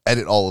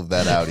Edit all of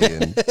that out,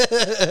 Ian.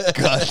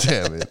 God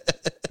damn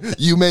it.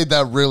 You made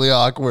that really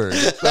awkward.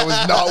 That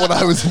was not what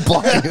I was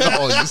implying at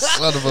all, you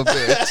son of a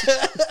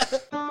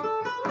bitch.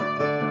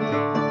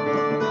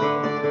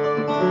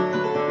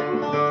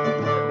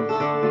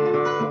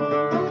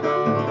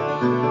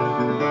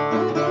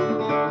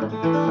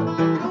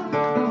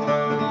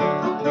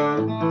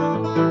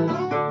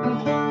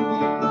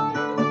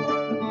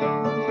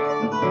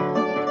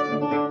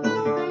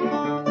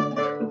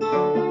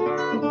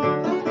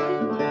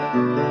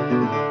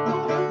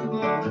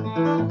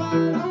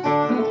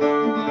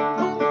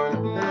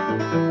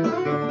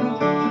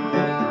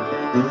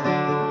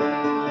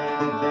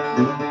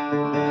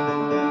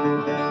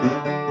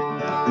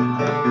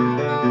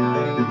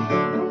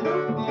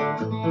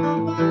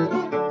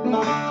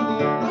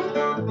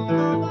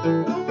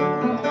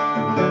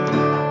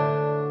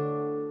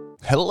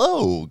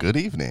 Hello, good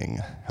evening.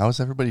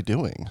 How's everybody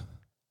doing?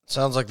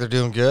 Sounds like they're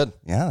doing good.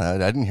 Yeah, I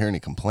didn't hear any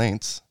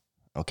complaints.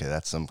 Okay,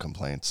 that's some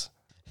complaints.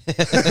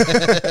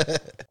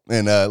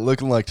 And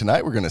looking like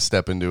tonight we're going to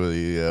step into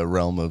the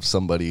realm of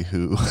somebody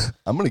who,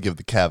 I'm going to give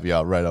the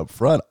caveat right up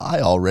front,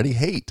 I already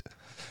hate.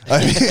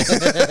 I mean,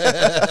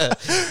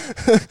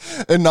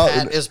 and not,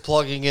 Pat is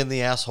plugging in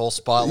the asshole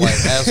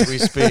spotlight as we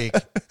speak.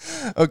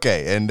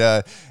 Okay, and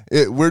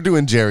we're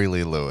doing Jerry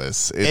Lee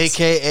Lewis.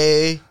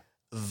 A.K.A.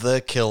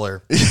 The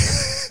Killer.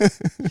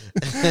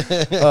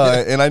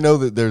 And I know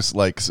that there's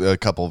like a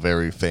couple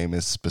very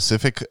famous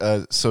specific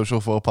social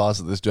faux pas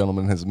that this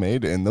gentleman has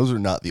made, and those are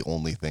not the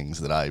only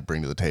things that I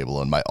bring to the table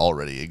in my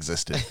already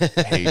existent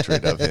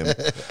hatred of him.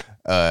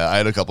 I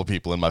had a couple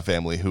people in my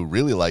family who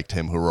really liked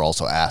him who were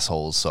also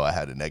assholes, so I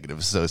had a negative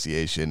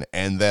association.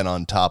 And then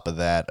on top of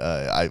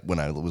that, when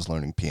I was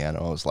learning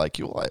piano, I was like,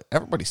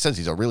 everybody says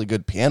he's a really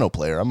good piano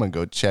player. I'm going to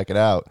go check it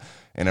out.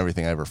 And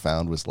everything I ever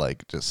found was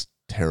like just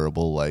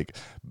terrible, like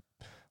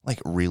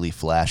really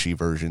flashy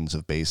versions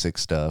of basic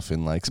stuff,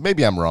 and like, so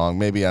maybe I'm wrong,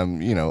 maybe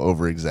I'm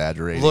over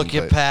exaggerating. Look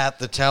at Pat,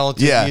 the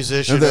talented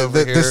musician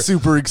over here, the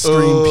super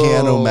extreme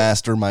piano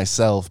master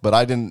myself. But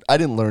I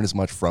didn't learn as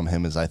much from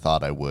him as I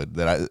thought I would.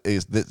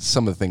 That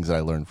some of the things that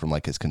I learned from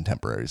like his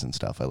contemporaries and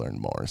stuff, I learned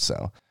more.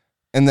 So,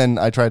 and then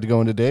I tried to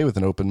go into today with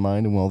an open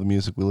mind, and all the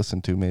music we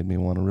listened to made me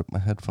want to rip my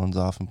headphones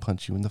off and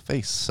punch you in the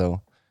face.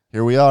 So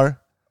here we are.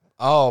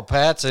 Oh,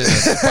 Pat's in a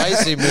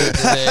spicy mood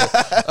today.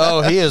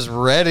 Oh, he is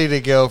ready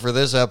to go for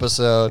this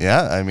episode.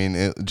 Yeah, I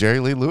mean, Jerry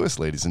Lee Lewis,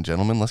 ladies and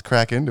gentlemen, let's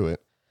crack into it.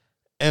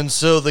 And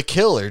so the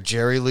killer,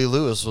 Jerry Lee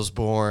Lewis, was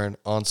born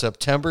on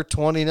September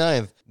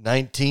 29th,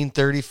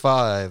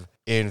 1935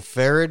 in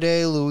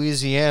Faraday,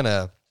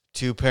 Louisiana,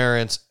 to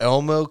parents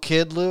Elmo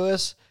Kid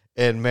Lewis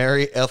and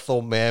Mary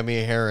Ethel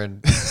Mammy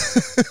Heron.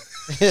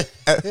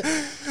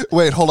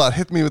 Wait, hold on.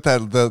 Hit me with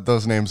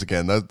those names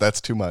again.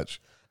 That's too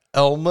much.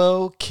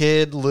 Elmo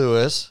Kid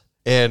Lewis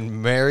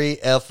and Mary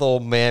Ethel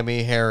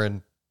Mammy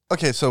Heron.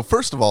 Okay, so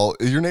first of all,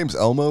 your name's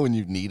Elmo and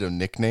you need a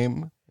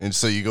nickname, and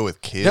so you go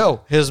with Kid?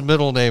 No, his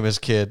middle name is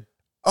Kid.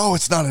 Oh,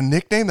 it's not a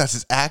nickname? That's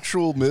his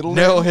actual middle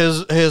name? No,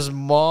 his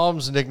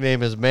mom's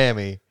nickname is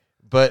Mammy,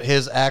 but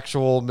his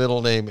actual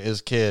middle name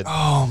is Kid.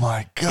 Oh,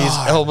 my God.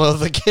 He's Elmo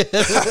the Kid.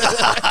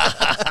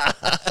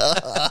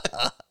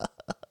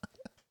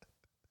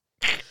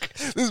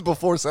 This is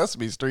before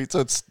Sesame Street,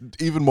 so it's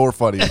even more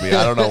funny to me.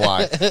 I don't know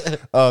why.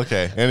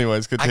 Okay,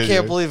 anyways, continue. I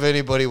can't believe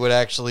anybody would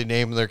actually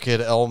name their kid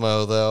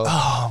Elmo, though.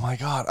 Oh, my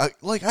God.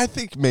 I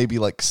think maybe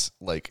like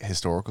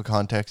historical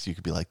context, you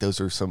could be like, those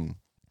are some...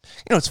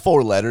 it's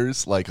 4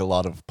 letters, like a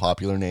lot of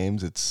popular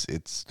names.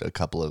 It's a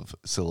couple of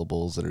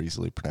syllables that are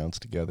easily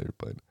pronounced together,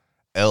 but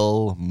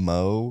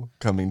Elmo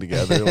coming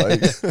together,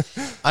 like...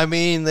 I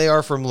mean, they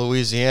are from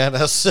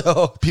Louisiana,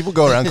 so... People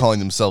go around calling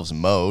themselves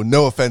Mo.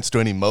 No offense to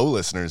any Mo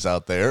listeners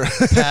out there.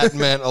 Pat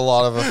meant a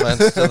lot of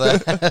offense to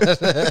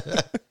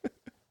that.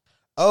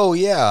 Oh,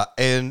 yeah,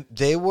 and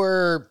they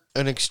were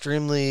an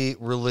extremely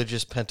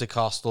religious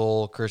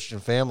Pentecostal Christian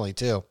family,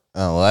 too.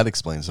 Oh, well, that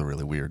explains the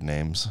really weird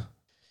names.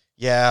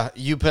 Yeah,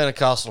 you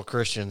Pentecostal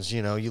Christians,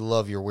 you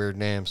love your weird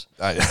names.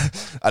 I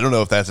don't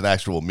know if that's an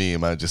actual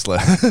meme. I just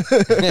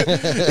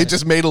it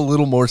just made a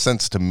little more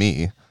sense to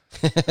me.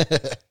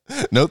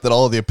 Note that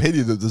all of the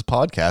opinions of this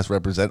podcast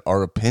represent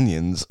our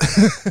opinions.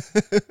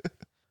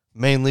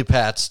 Mainly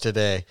Pat's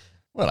today.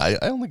 Well, I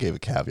only gave a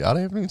caveat. I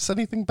haven't even said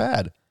anything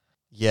bad.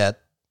 Yet.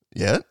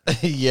 Yet?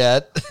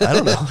 Yet. I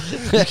don't know.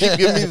 You keep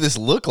giving me this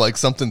look like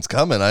something's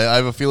coming. I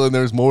have a feeling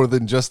there's more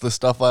than just the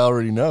stuff I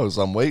already know,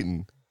 so I'm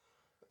waiting.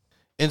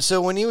 And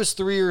so when he was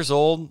 3 years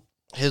old,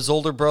 his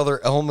older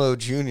brother Elmo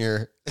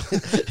Jr.,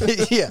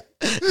 yeah,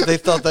 they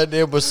thought that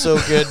name was so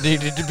good,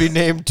 needed to be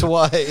named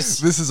twice.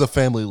 This is a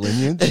family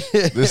lineage,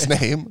 this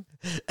name?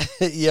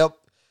 Yep.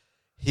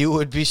 He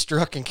would be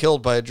struck and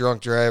killed by a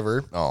drunk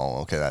driver.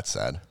 Oh, okay, that's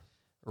sad.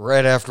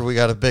 Right after we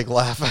got a big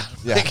laugh out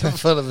of making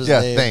fun of his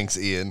name. Yeah, thanks,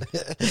 Ian.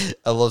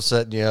 I love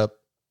setting you up.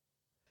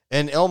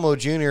 And Elmo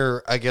Jr.,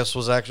 I guess,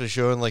 was actually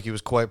showing like he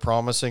was quite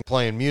promising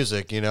playing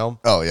music,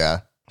 Oh,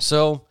 yeah.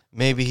 So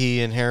maybe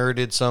he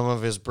inherited some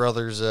of his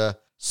brother's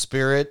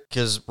spirit,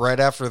 because right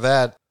after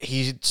that,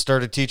 he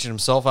started teaching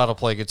himself how to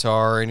play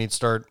guitar, and he'd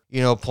start,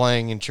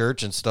 playing in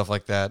church and stuff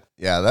like that.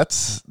 Yeah,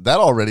 that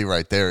already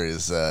right there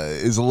is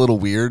a little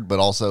weird, but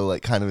also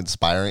like kind of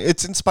inspiring.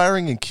 It's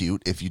inspiring and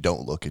cute if you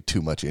don't look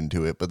too much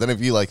into it. But then if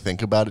you like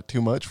think about it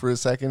too much for a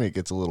second, it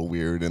gets a little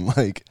weird. And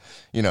like,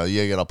 you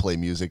gotta play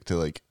music to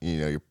like,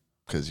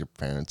 because your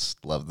parents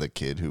love the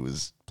kid who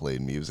was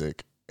playing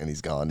music. And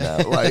he's gone now.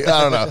 Like,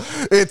 I don't know.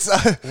 It's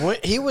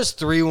he was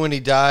 3 when he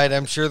died.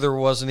 I'm sure there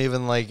wasn't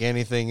even like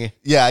anything.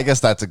 Yeah, I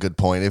guess that's a good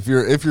point. If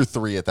you're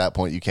 3 at that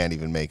point, you can't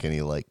even make any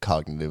like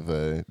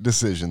cognitive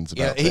decisions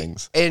about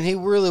things. And he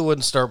really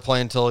wouldn't start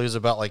playing until he was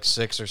about like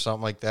 6 or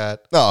something like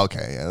that. Oh,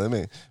 okay. Yeah, I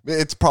mean,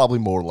 it's probably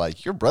more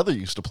like your brother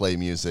used to play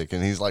music,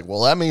 and he's like,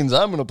 well, that means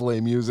I'm going to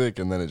play music,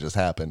 and then it just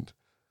happened.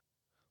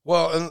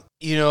 Well, and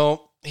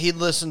he'd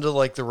listen to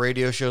like the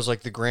radio shows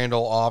like the Grand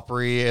Ole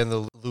Opry and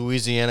the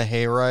Louisiana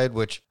Hayride,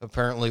 which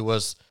apparently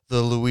was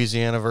the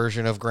Louisiana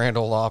version of Grand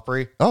Ole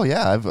Opry. Oh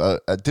yeah,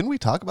 didn't we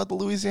talk about the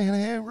Louisiana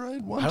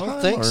Hayride one time? I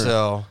don't think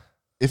so.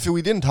 If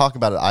we didn't talk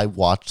about it, I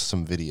watched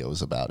some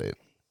videos about it.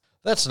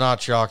 That's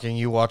not shocking.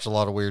 You watch a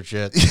lot of weird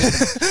shit.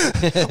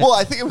 Well,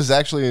 I think it was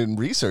actually in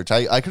research.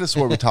 I could have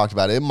sworn we talked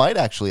about it. It might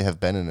actually have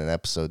been in an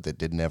episode that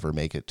did never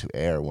make it to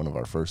air, one of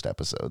our first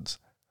episodes.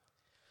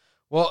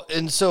 Well,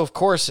 and so, of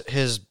course,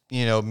 his,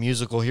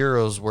 musical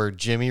heroes were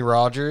Jimmie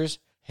Rodgers,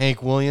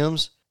 Hank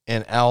Williams,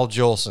 and Al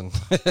Jolson.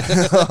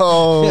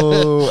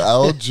 Oh,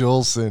 Al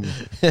Jolson.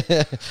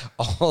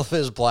 All of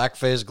his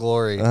blackface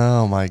glory.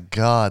 Oh, my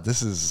God.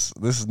 This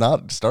is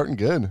not starting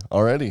good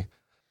already.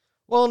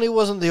 Well, and he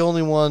wasn't the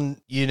only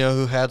one,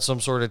 who had some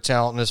sort of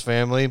talent in his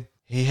family.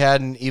 He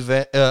had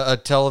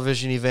a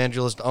television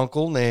evangelist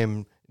uncle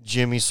named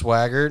Jimmy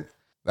Swaggart.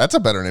 That's a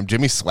better name.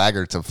 Jimmy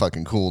Swaggart's a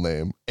fucking cool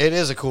name. It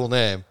is a cool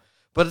name.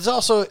 But it's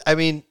also, I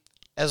mean,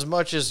 as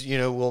much as,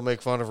 we'll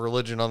make fun of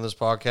religion on this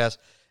podcast,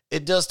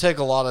 it does take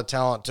a lot of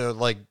talent to,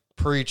 like,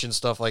 preach and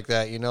stuff like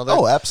that,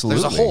 Oh,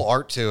 absolutely. There's a whole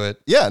art to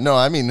it. Yeah, no,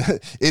 I mean,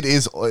 it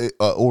is,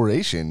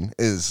 oration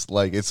is,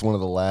 like, it's one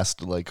of the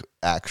last, like,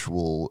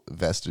 actual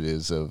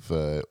vestiges of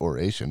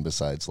oration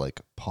besides,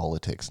 like,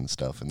 politics and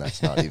stuff, and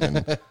that's not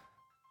even...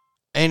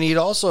 And he'd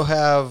also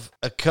have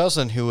a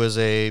cousin who was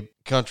a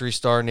country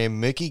star named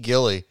Mickey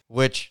Gilley,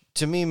 which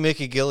to me,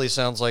 Mickey Gilley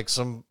sounds like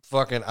some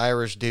fucking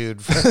Irish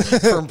dude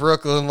from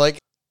Brooklyn. Like,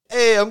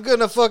 hey, I'm going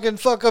to fucking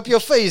fuck up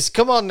your face.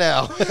 Come on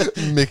now.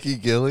 Mickey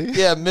Gilley?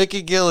 Yeah,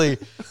 Mickey Gilley.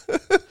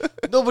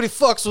 Nobody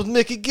fucks with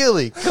Mickey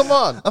Gilley. Come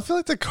on. I feel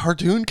like the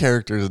cartoon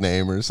character's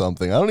name or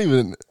something. I don't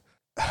even...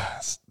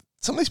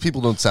 Some of these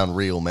people don't sound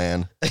real,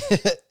 man.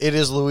 It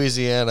is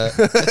Louisiana.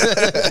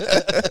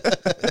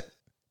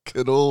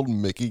 Good old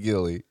Mickey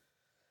Gilley.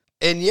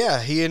 And yeah,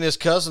 he and his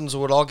cousins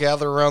would all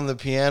gather around the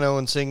piano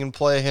and sing and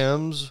play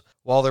hymns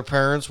while their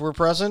parents were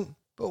present.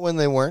 But when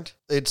they weren't,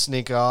 they'd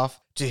sneak off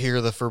to hear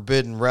the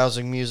forbidden,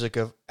 rousing music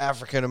of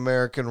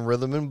African-American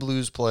rhythm and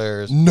blues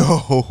players.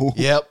 No.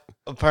 Yep.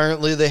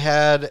 Apparently they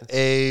had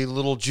a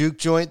little juke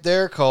joint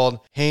there called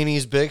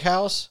Haney's Big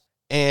House.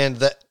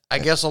 And I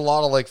guess a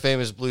lot of like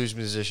famous blues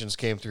musicians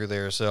came through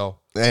there, so...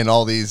 And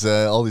all these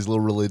little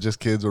religious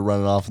kids were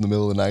running off in the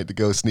middle of the night to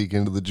go sneak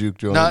into the juke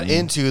joint.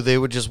 They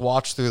would just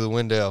watch through the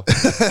window.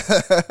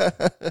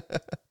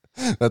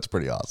 That's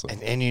pretty awesome.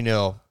 And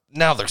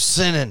now they're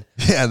sinning.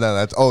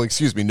 Yeah,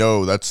 excuse me,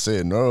 no, that's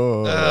sin.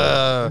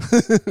 No.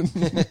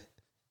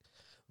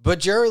 But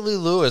Jerry Lee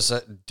Lewis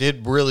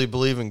did really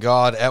believe in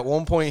God. At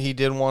one point, he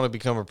did want to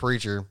become a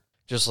preacher,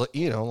 just like,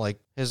 like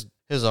his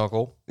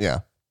uncle. Yeah.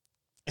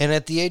 And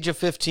at the age of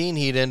 15,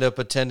 he'd end up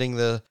attending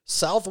the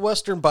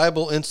Southwestern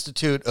Bible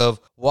Institute of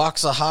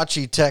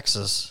Waxahachie,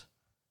 Texas.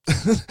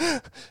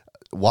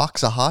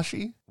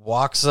 Waxahachie?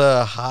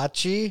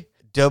 Waxahachie?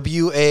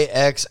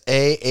 Waxahachie.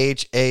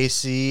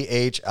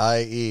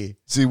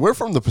 See, we're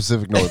from the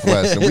Pacific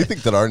Northwest, and we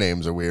think that our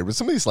names are weird. But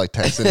some of these like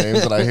Texan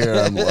names that I hear,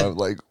 I'm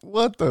like,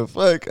 what the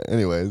fuck?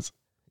 Anyways.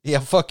 Yeah,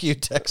 fuck you,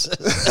 Texas.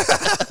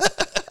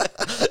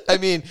 I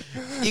mean,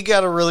 you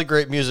got a really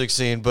great music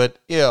scene, but,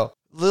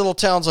 little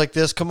towns like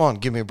this, come on,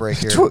 give me a break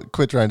here.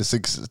 Quit trying to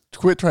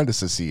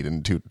secede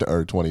in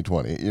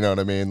 2020. You know what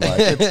I mean? Like,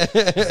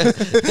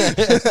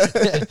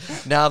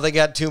 now they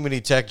got too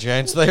many tech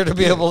giants there to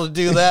be able to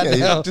do that.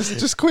 Now.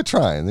 Just quit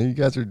trying. You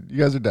guys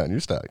are done. You're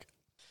stuck.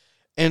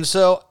 And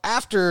so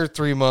after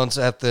 3 months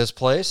at this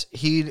place,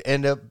 he'd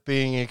end up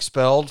being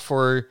expelled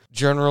for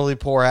generally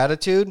poor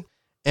attitude,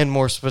 and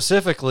more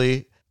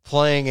specifically,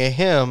 playing a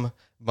hymn,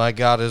 "My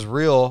God Is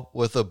Real,"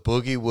 with a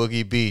boogie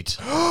woogie beat.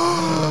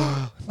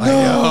 I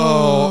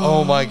know.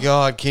 Oh my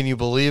God. Can you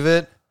believe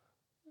it?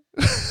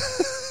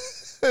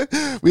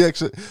 We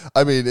actually,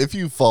 I mean, if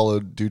you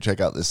followed, do check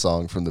out this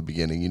song from the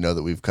beginning. You know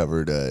that we've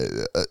covered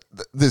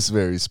this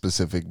very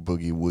specific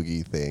boogie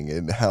woogie thing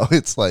and how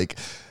it's like,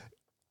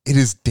 it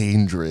is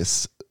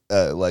dangerous.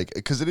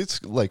 Because it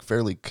is like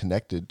fairly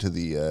connected to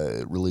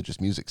the religious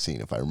music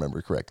scene, if I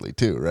remember correctly,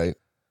 too, right?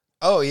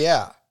 Oh,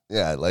 yeah.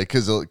 Yeah, like,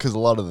 because a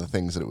lot of the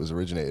things that it was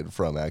originated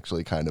from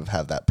actually kind of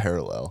have that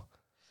parallel.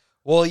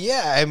 Well,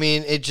 yeah, I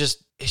mean, it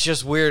it's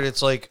just weird.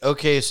 It's like,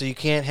 okay, so you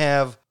can't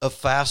have a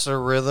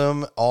faster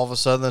rhythm. All of a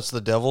sudden, that's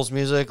the devil's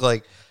music.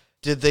 Like,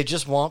 did they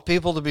just want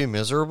people to be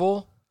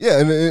miserable? Yeah,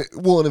 and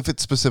and if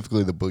it's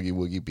specifically the boogie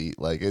woogie beat,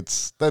 like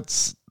that's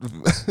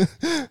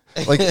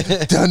like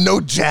no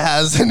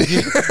jazz in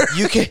here.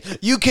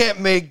 You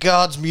can't make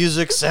God's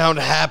music sound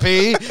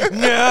happy.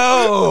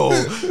 No,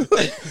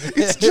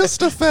 It's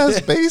just a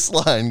fast bass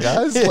line,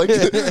 guys. Like,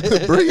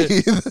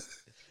 breathe.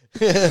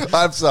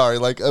 I'm sorry.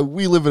 Like,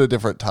 we live in a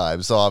different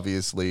time, so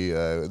obviously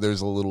there's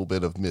a little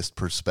bit of missed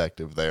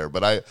perspective there.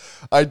 But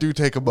I do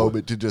take a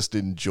moment to just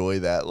enjoy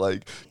that.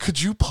 Like,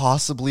 could you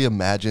possibly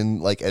imagine,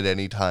 like, at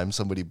any time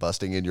somebody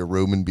busting in your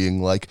room and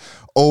being like,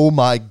 "Oh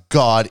my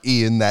God,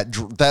 Ian,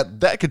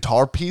 that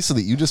guitar piece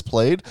that you just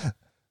played."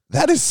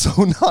 That is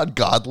so not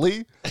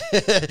godly.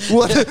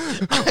 What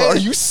are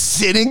you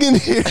sitting in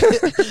here?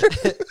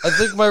 I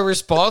think my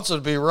response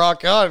would be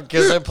rock on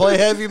because I play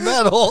heavy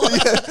metal.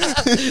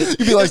 You'd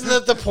be like, isn't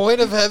that the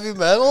point of heavy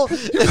metal?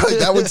 you'd be like,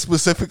 that one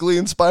specifically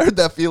inspired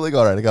that feeling.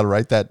 All right, I got to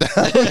write that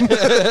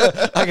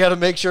down. I got to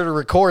make sure to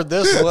record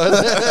this one.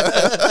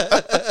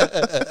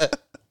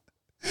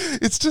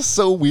 It's just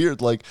so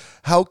weird. Like,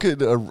 how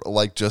could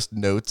just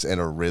notes and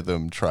a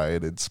rhythm try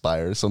and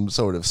inspire some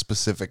sort of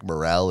specific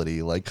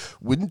morality? Like,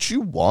 wouldn't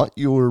you want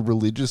your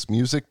religious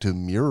music to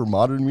mirror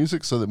modern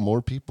music so that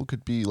more people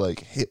could be like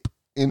hip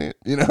in it?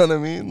 You know what I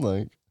mean?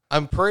 Like,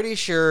 I'm pretty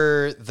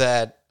sure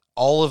that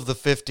all of the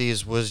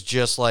 50s was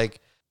just like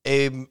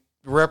a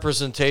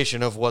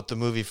representation of what the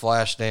movie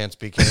Flashdance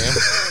became.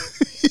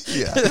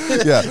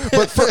 yeah,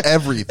 but for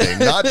everything,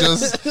 not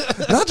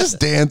just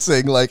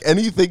dancing, like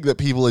anything that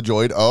people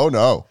enjoyed. Oh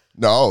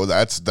no,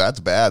 that's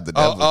bad. The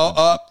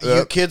devil.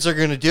 You kids are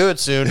gonna do it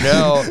soon.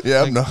 No,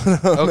 yeah, like, no.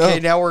 Okay,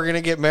 now we're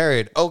gonna get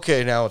married.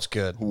 Okay, now it's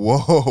good.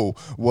 Whoa,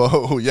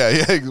 yeah.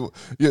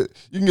 You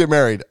can get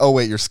married. Oh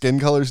wait, your skin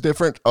color's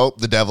different. Oh,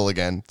 the devil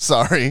again.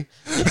 Sorry.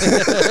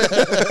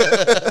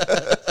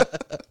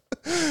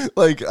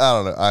 Like, I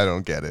don't know. I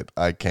don't get it.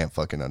 I can't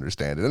fucking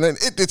understand it. And then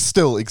it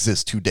still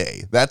exists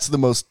today. That's the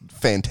most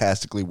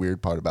fantastically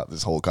weird part about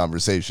this whole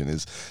conversation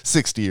is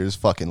 60 years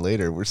fucking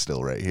later, we're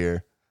still right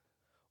here.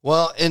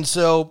 Well, and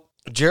so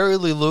Jerry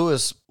Lee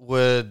Lewis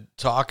would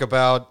talk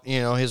about,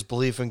 his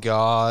belief in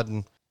God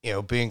and,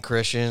 being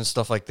Christian and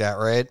stuff like that,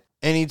 right?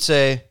 And he'd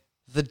say,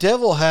 the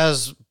devil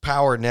has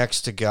power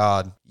next to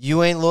God.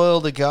 You ain't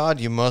loyal to God,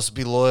 you must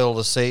be loyal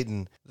to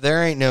Satan.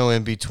 There ain't no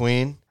in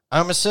between.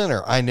 I'm a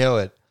sinner. I know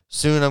it.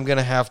 Soon I'm going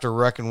to have to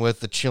reckon with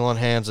the chilling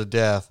hands of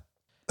death.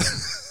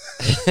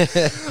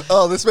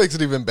 Oh, this makes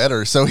it even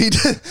better. So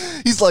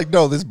he's like,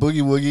 no, this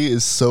boogie woogie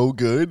is so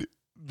good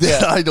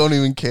that I don't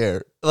even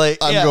care. Like,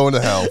 I'm going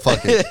to hell.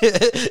 Fuck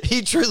it.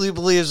 He truly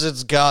believes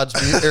it's God's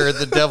music or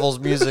the devil's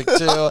music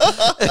too.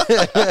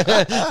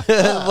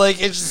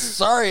 Like, it's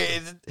sorry,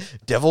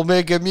 devil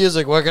made good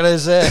music. What can I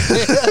say?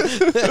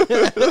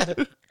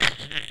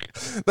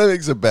 That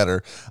makes it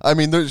better. I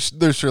mean, there's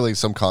surely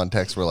some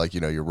context where, like,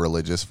 your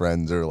religious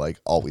friends are like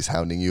always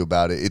hounding you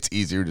about it. It's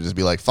easier to just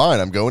be like, fine,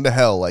 I'm going to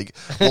hell. Like,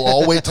 we'll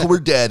all wait till we're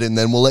dead and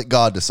then we'll let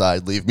God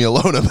decide. Leave me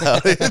alone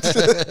about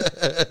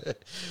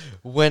it.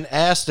 When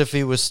asked if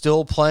he was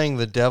still playing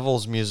the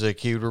devil's music,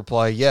 he would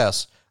reply,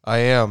 yes, I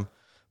am.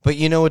 But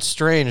it's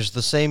strange.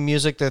 The same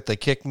music that they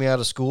kicked me out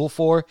of school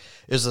for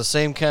is the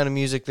same kind of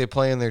music they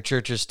play in their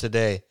churches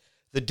today.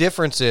 The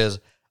difference is,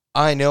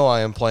 I know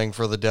I am playing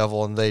for the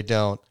devil and they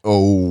don't.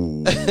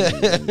 Oh.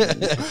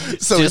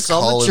 So he's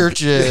calling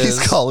churches.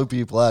 He's calling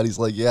people out. He's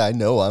like, yeah, I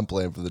know I'm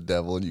playing for the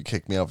devil and you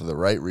kicked me out for the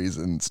right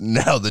reasons.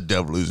 Now the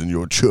devil is in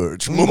your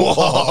church. All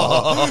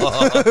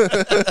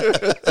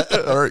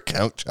right,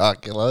 Count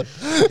Chocula.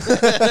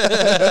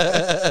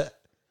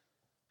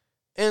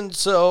 And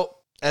so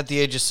at the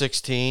age of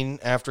 16,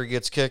 after he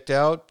gets kicked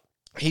out,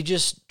 he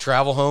just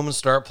travel home and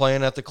start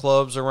playing at the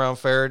clubs around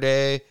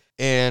Faraday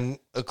in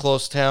a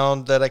close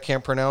town that I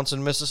can't pronounce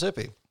in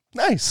Mississippi.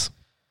 Nice.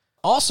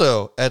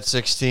 Also, at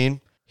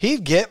 16,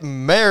 he'd get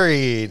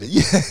married.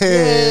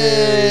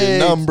 Yay!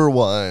 Number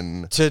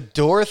one. To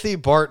Dorothy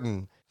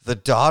Barton, the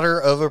daughter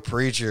of a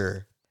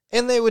preacher.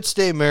 And they would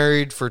stay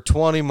married for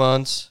 20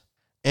 months.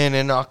 And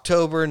in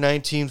October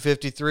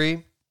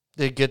 1953,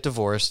 they'd get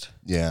divorced.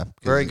 Yeah.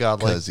 Very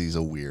godly. Because he's a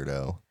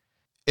weirdo.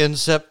 In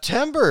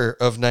September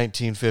of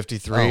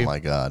 1953. Oh, my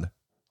God.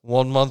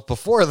 1 month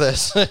before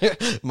this,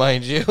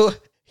 mind you,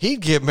 he'd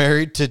get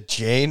married to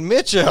Jane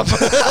Mitchum.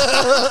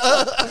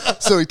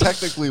 So he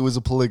technically was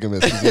a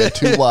polygamist because he had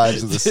two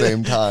wives at the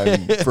same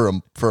time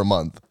for a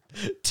month.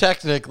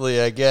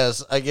 Technically, I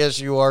guess. I guess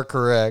you are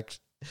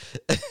correct.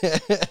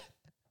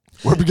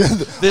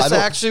 This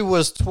actually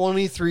was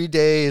 23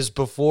 days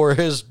before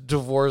his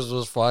divorce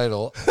was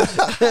final.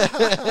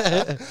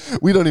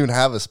 We don't even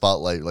have a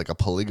spotlight, like a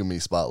polygamy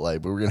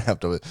spotlight, but we're gonna have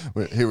to.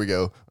 Here we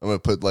go. I'm gonna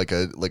put like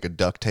a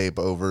duct tape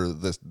over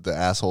the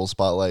asshole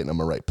spotlight, and I'm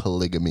gonna write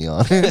polygamy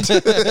on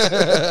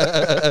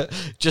it.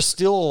 Just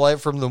steal a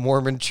light from the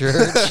Mormon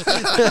Church.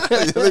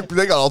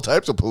 They got all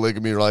types of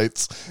polygamy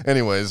lights.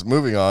 Anyways,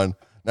 moving on.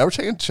 Now we're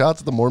taking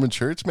shots at the Mormon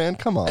Church, man.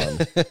 Come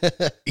on,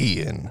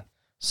 Ian.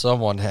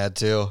 Someone had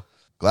to.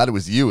 Glad it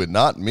was you and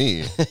not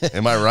me.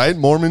 Am I right,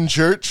 Mormon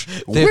church?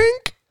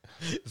 Wink.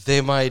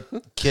 They might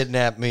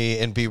kidnap me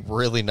and be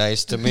really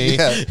nice to me.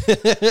 Yeah.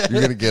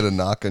 You're going to get a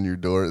knock on your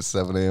door at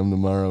 7 a.m.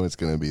 tomorrow. It's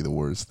going to be the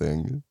worst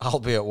thing. I'll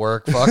be at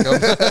work. Fuck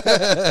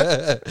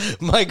them.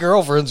 My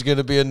girlfriend's going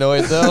to be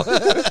annoyed, though.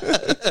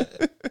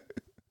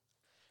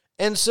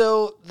 And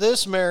so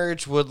this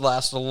marriage would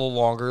last a little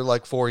longer,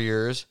 like 4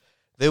 years.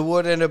 They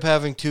would end up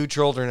having 2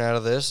 children out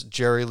of this,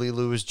 Jerry Lee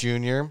Lewis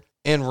Jr.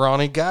 and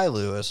Ronnie Guy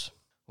Lewis,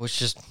 which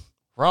just...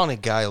 Ronnie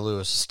Guy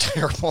Lewis is a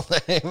terrible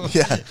name.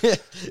 Yeah,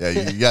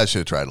 you guys should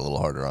have tried a little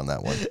harder on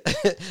that one.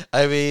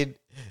 I mean,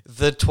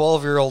 the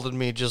 12-year-old in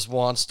me just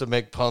wants to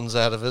make puns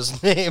out of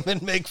his name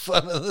and make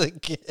fun of the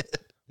kid.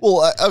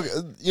 Well,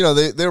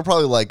 they were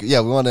probably like,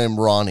 yeah, we want to name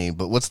Ronnie,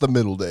 but what's the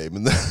middle name?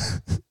 And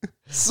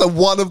so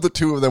one of the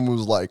 2 of them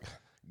was like,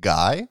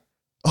 Guy?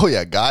 Oh,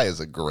 yeah, Guy is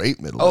a great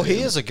middle name. Oh, he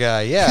is a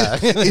guy, yeah.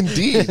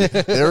 Indeed.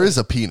 There is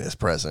a penis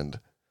present.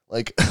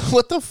 Like,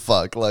 what the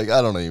fuck? Like,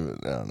 I don't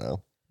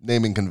know.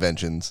 Naming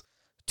conventions.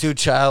 2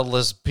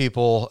 childless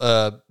people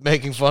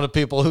making fun of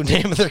people who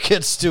name their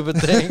kids stupid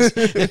things.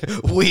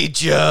 We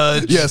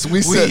judge. Yes,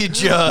 we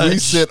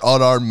sit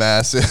on our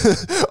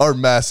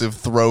massive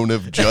throne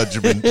of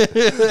judgment.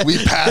 We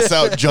pass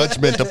out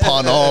judgment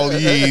upon all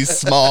ye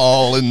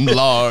small and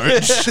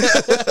large.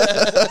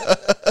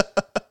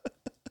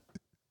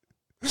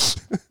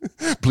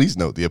 Please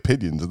note the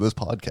opinions of this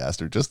podcast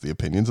are just the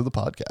opinions of the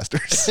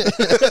podcasters.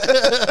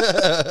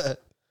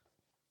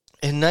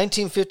 In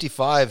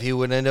 1955, he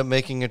would end up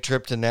making a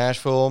trip to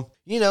Nashville.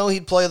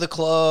 He'd play the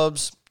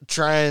clubs,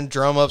 try and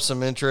drum up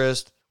some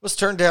interest. Was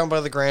turned down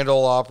by the Grand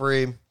Ole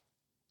Opry.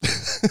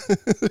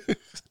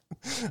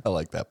 I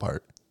like that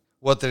part.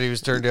 What, that he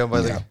was turned down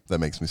by the... That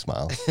makes me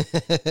smile.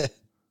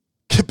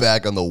 Get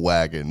back on the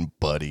wagon,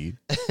 buddy.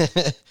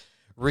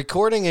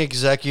 Recording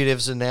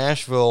executives in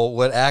Nashville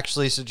would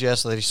actually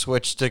suggest that he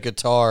switched to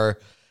guitar.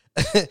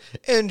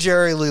 And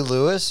Jerry Lee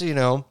Lewis,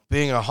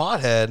 being a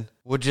hothead,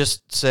 would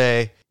just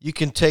say, you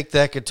can take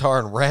that guitar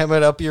and ram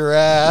it up your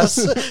ass.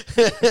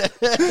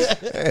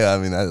 Hey, I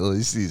mean, at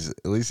least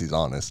he's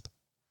honest.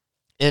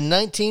 In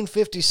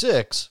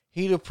 1956,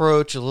 he'd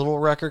approach a little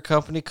record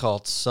company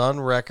called Sun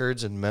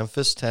Records in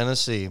Memphis,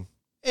 Tennessee.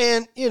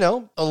 And,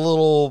 a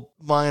little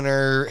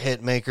minor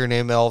hit maker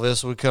named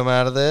Elvis would come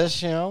out of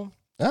this,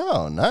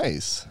 Oh,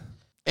 nice.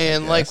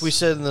 And like we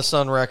said in the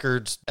Sun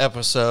Records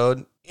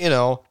episode,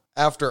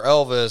 after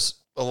Elvis,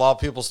 a lot of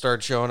people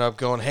started showing up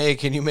going, hey,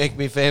 can you make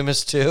me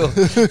famous too?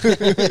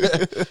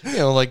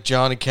 Like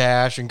Johnny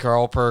Cash and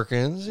Carl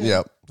Perkins.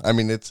 Yep. I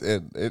mean,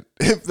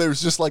 if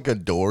there's just like a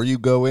door you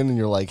go in and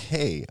you're like,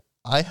 hey,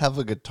 I have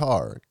a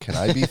guitar. Can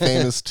I be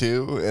famous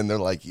too? And they're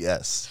like,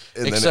 yes.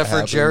 And except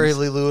for Jerry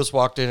Lee Lewis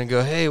walked in and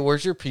go, hey,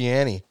 where's your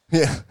piano?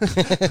 Yeah.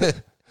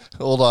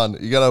 Hold on.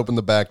 You got to open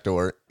the back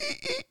door.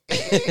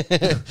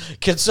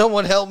 Can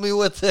someone help me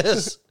with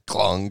this?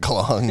 Clong,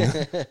 clong.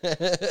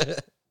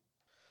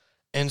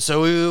 And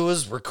so he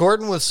was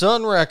recording with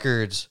Sun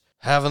Records,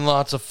 having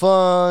lots of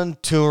fun,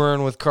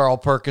 touring with Carl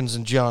Perkins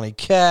and Johnny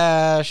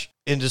Cash.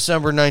 In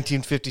December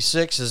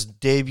 1956, his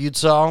debut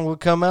song would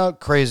come out,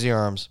 Crazy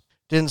Arms.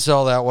 Didn't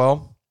sell that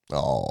well.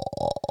 Oh.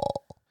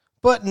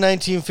 But in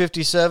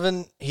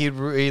 1957, he'd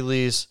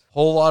release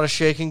Whole Lot of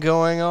Shaking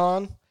Going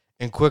On,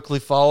 and quickly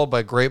followed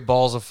by Great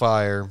Balls of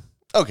Fire.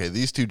 Okay,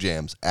 these 2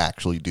 jams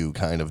actually do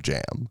kind of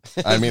jam.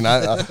 I mean,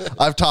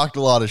 I've talked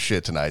a lot of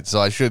shit tonight, so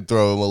I should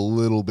throw him a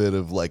little bit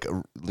of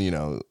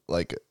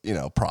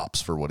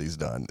props for what he's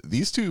done.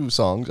 These 2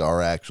 songs are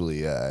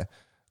actually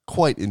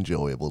quite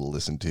enjoyable to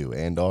listen to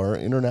and are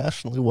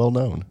internationally well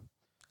known.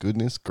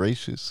 Goodness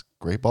gracious,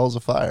 Great Balls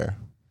of Fire.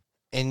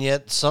 And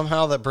yet,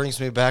 somehow that brings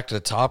me back to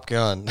Top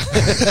Gun.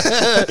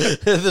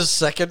 The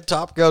second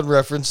Top Gun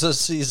reference this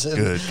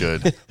season.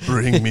 Good.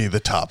 Bring me the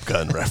Top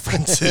Gun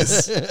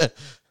references.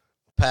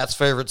 Pat's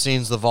favorite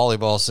scene's the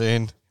volleyball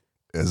scene.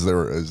 Is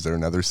there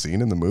another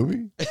scene in the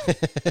movie?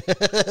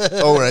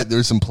 Oh, right.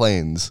 There's some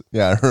planes.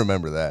 Yeah, I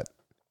remember that.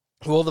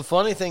 Well, the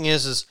funny thing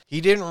is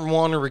he didn't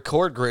want to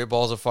record Great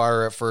Balls of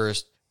Fire at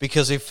first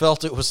because he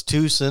felt it was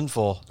too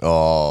sinful.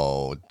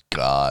 Oh,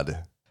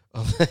 God.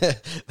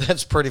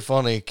 That's pretty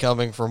funny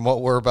coming from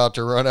what we're about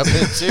to run up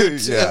into,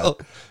 too.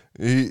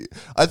 Yeah.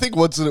 I think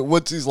once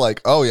he's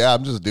like, oh, yeah,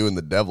 I'm just doing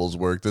the devil's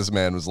work, this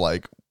man was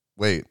like,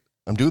 wait,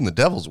 I'm doing the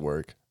devil's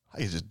work? I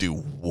can just do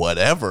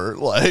whatever.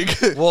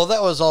 Well,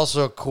 that was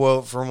also a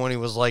quote from when he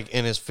was like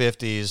in his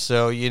 50s.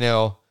 So,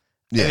 yeah.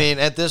 I mean,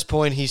 at this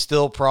point, he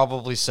still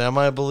probably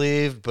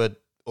semi-believed,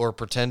 or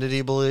pretended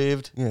he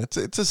believed. Yeah, it's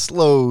a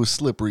slow,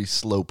 slippery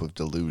slope of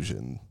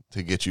delusion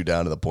to get you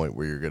down to the point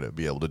where you're going to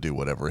be able to do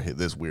whatever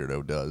this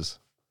weirdo does.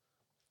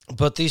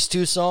 But these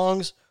 2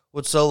 songs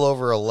would sell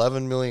over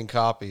 11 million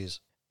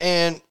copies.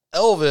 And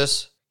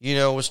Elvis,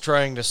 was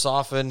trying to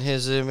soften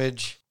his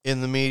image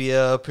in the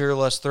media, appear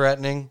less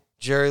threatening.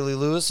 Jerry Lee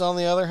Lewis, on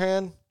the other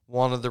hand,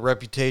 wanted the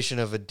reputation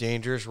of a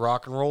dangerous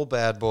rock and roll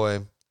bad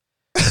boy.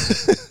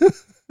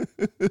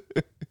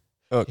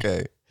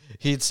 Okay.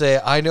 He'd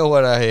say, I know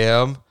what I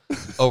am.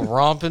 A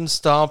romping,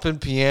 stomping,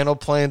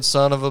 piano-playing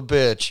son of a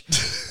bitch.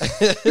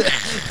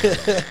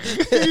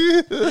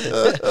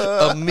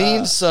 A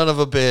mean son of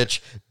a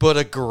bitch, but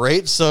a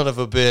great son of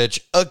a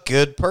bitch. A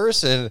good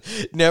person.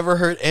 Never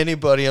hurt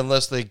anybody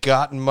unless they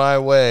got in my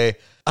way.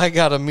 I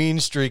got a mean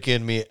streak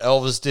in me.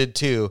 Elvis did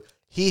too.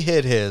 He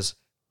hid his.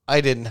 I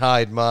didn't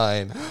hide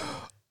mine.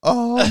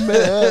 Oh,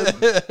 man.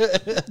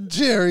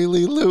 Jerry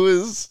Lee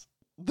Lewis,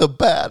 the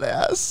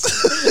badass.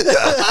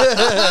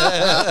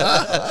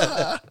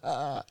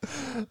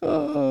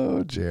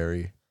 Oh,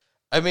 Jerry.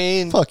 I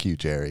mean, fuck you,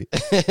 Jerry.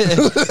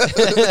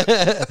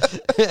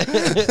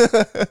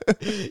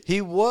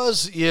 He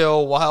was, a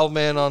wild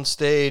man on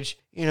stage.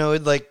 He'd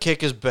like kick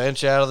his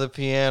bench out of the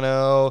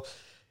piano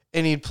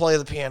and he'd play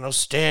the piano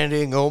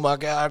standing. Oh my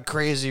God,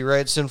 crazy,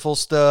 right? Sinful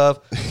stuff.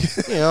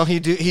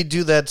 He'd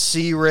do that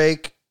C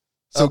rake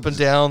up and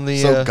down the.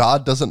 So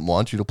God doesn't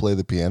want you to play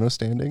the piano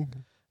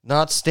standing?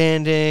 Not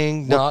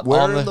standing, not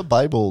where on in the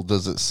Bible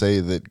does it say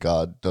that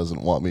God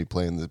doesn't want me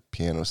playing the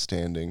piano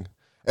standing?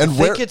 And I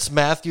think it's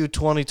Matthew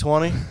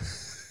 20:20.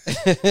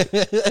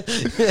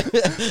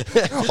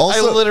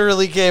 I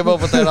literally came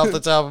up with that off the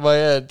top of my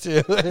head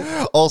too.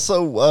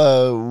 Also,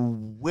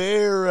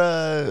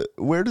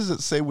 where does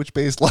it say which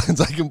bass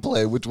lines I can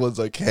play, which ones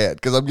I can't?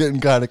 Because I'm getting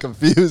kind of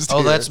confused.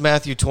 Oh, here. that's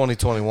Matthew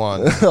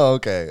 20:21.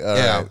 Okay, all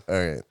Yeah. right, all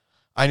right.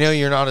 I know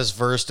you're not as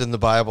versed in the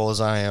Bible as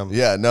I am.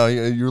 Yeah, no,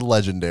 you're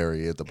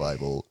legendary at the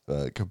Bible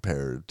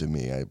compared to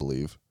me, I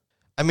believe.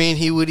 I mean,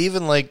 he would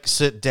even like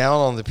sit down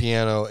on the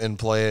piano and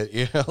play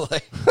it,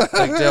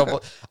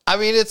 I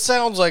mean, it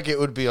sounds like it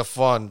would be a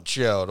fun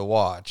show to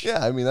watch.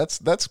 Yeah, I mean that's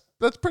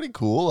pretty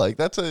cool. Like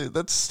that's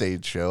a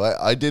stage show.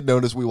 I did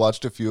notice we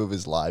watched a few of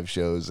his live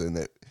shows and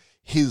that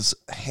his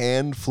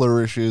hand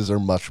flourishes are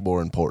much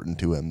more important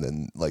to him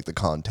than like the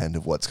content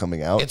of what's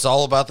coming out. It's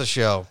all about the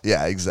show.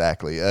 Yeah,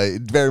 exactly.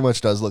 It very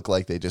much does look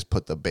like they just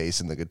put the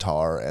bass and the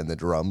guitar and the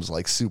drums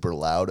like super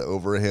loud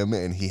over him,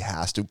 and he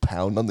has to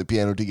pound on the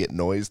piano to get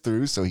noise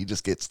through. So he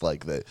just gets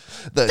like the.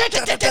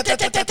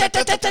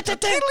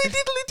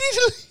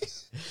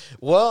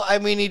 Well, I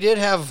mean, he did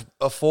have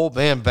a full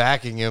band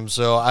backing him,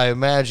 so I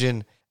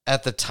imagine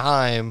at the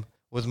time,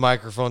 with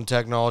microphone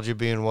technology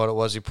being what it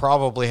was, he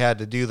probably had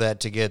to do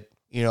that to get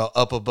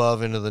up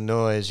above into the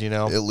noise.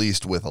 At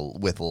least with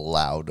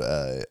loud,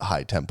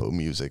 high tempo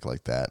music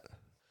like that.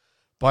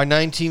 By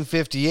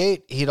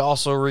 1958, he'd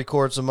also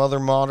record some other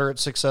moderate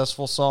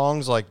successful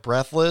songs like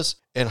Breathless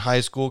and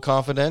High School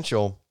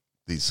Confidential.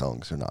 These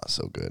songs are not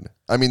so good.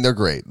 I mean, they're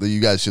great.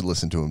 You guys should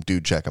listen to them.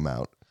 Dude, check them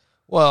out.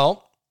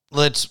 Well,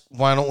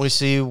 why don't we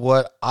see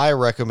what I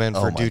recommend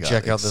for Dude,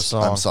 check out this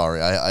song. I'm sorry.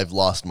 I've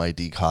lost my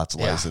DCOTS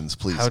license.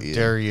 Please, How Ian.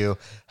 dare you?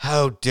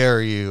 How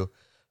dare you?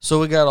 So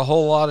we got a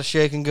whole lot of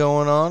shaking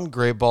going on.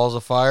 Great Balls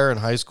of Fire and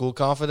High School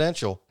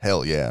Confidential.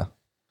 Hell yeah.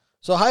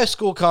 So High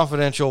School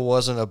Confidential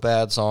wasn't a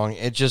bad song.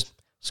 It's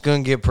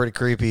going to get pretty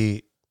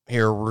creepy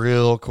here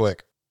real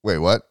quick. Wait,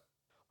 what?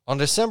 On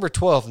December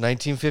 12th,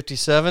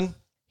 1957,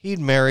 he'd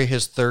marry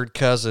his third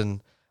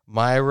cousin,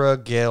 Myra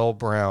Gale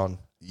Brown.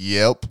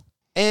 Yep.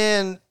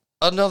 And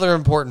another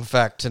important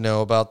fact to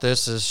know about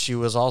this is she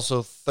was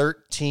also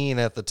 13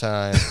 at the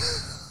time.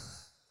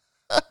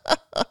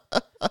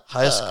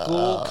 High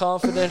School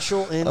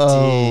Confidential, indeed.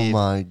 Oh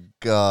my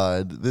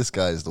God, this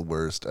guy's the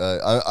worst.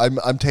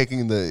 I'm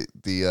taking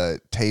the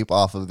tape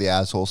off of the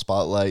asshole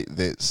spotlight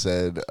that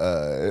said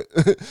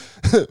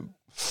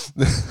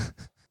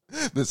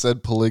that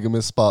said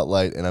polygamous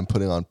spotlight, and I'm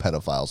putting on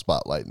pedophile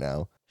spotlight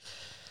now.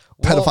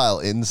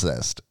 Pedophile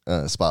incest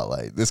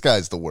spotlight. This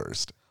guy's the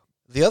worst.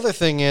 The other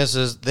thing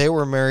is they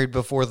were married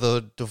before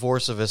the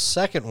divorce of his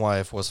second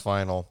wife was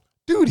final.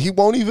 Dude, he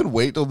won't even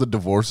wait till the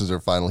divorces are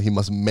final. He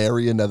must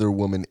marry another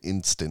woman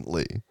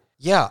instantly.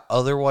 Yeah,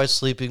 otherwise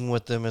sleeping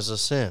with them is a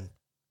sin.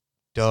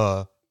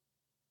 Duh.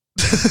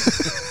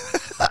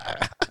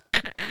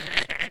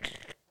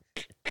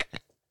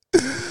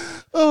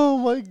 Oh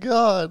my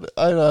God.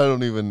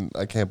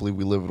 I can't believe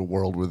we live in a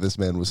world where this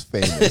man was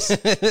famous.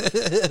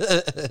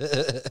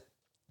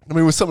 I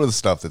mean, with some of the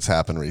stuff that's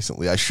happened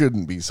recently, I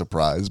shouldn't be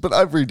surprised. But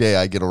every day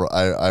I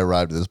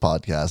arrive to this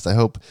podcast, I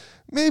hope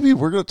maybe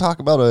we're going to talk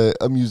about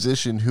a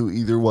musician who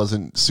either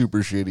wasn't super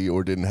shitty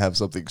or didn't have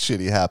something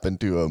shitty happen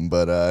to him.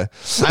 But I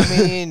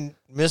mean,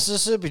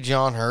 Mississippi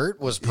John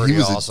Hurt was pretty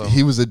awesome.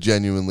 He was a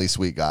genuinely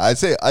sweet guy. I'd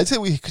say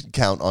we could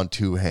count on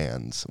two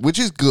hands, which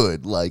is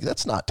good. Like,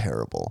 that's not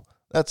terrible.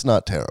 That's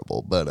not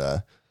terrible.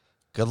 But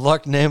good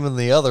luck naming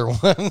the other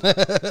one.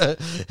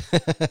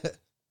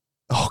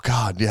 Oh,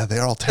 God, yeah,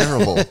 they're all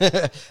terrible.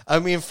 I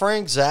mean,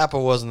 Frank Zappa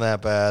wasn't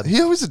that bad.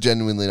 He was a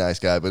genuinely nice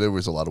guy, but there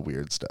was a lot of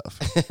weird stuff.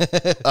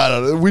 I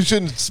don't know. We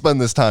shouldn't spend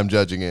this time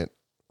judging it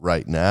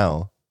right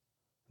now.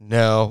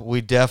 No,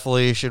 we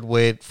definitely should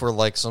wait for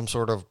like some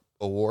sort of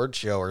award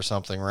show or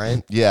something,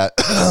 right? Yeah,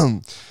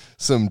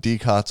 some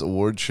DCOTS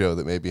award show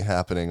that may be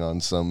happening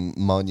on some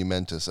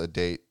monumentous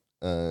date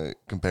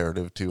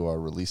comparative to our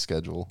release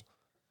schedule.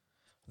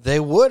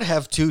 They would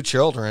have two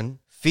children,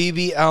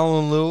 Phoebe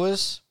Allen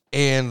Lewis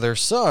and their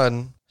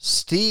son,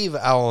 Steve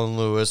Allen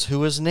Lewis, who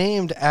was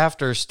named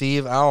after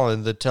Steve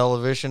Allen, the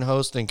television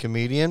host and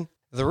comedian.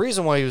 The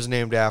reason why he was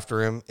named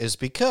after him is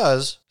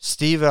because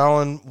Steve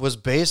Allen was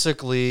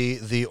basically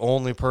the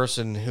only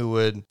person who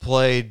would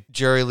play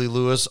Jerry Lee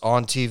Lewis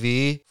on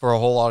TV for a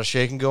whole lot of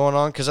shaking going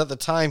on, because at the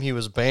time he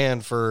was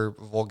banned for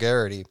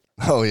vulgarity.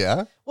 Oh,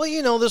 yeah?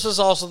 Well, this is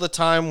also the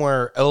time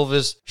where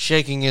Elvis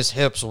shaking his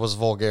hips was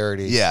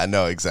vulgarity. Yeah,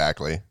 no,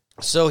 exactly.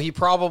 So he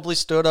probably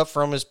stood up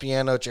from his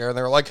piano chair and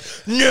they were like,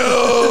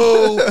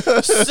 no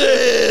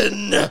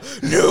sin,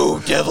 no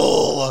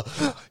devil.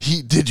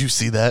 Did you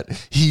see that?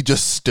 He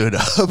just stood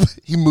up.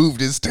 He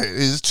moved his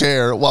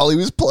chair while he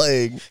was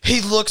playing.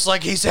 He looks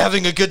like he's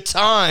having a good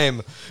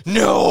time.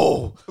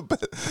 No.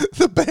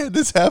 The band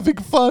is having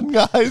fun,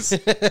 guys.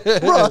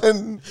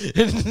 Run.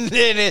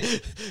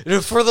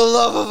 For the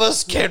love of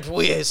us, can't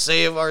we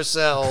save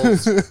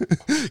ourselves?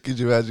 Could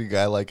you imagine a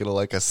guy like in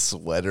a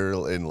sweater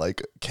and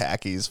like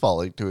khakis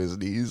falling to his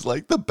knees?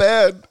 Like, the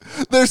band,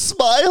 they're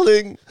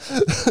smiling.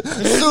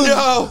 Soon,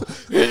 No.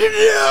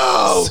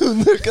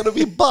 soon they're going to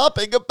be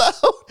bopping about.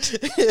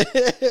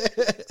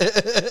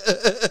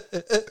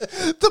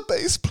 The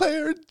bass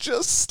player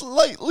just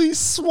slightly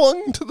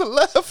swung to the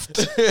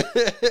left.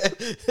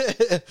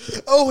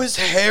 Oh, his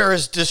hair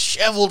is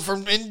disheveled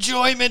from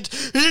enjoyment.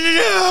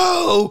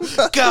 No!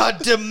 God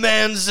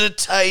demands a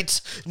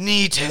tight,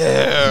 neat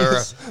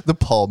hair. The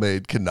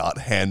pomade cannot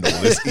handle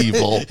this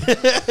evil.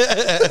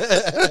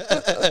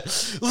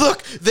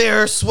 Look,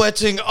 they're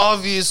sweating.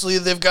 Obviously,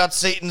 they've got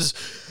Satan's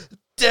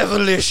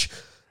devilish,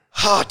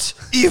 hot,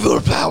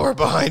 evil power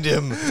behind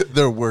him.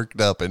 They're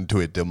worked up into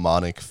a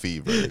demonic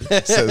fever,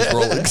 says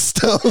Rolling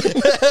Stone.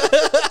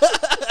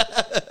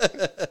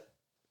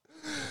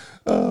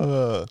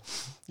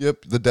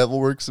 Yep, the devil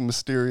works in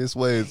mysterious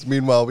ways.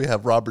 Meanwhile, we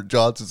have Robert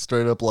Johnson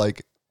straight up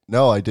like,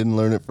 no, I didn't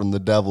learn it from the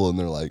devil. And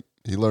they're like,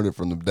 he learned it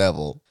from the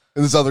devil.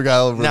 And this other guy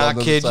over Nah, on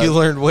the kid, other you side,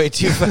 learned way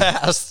too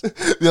fast.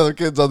 the other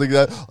kid's on the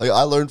guy, like,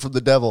 I learned from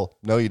the devil.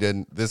 No, you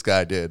didn't. This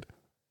guy did.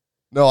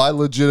 No, I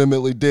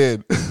legitimately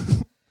did.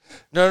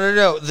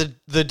 No.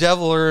 The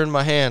devil are in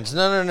my hands.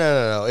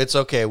 No. It's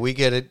okay. We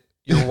get it.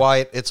 You're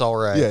white. It's all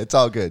right. Yeah, it's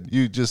all good.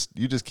 You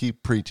just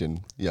keep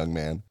preaching, young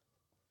man.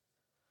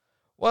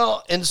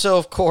 Well, and so,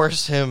 of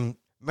course, him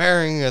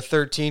marrying a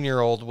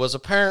 13-year-old was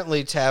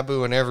apparently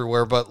taboo in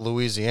everywhere but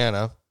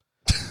Louisiana.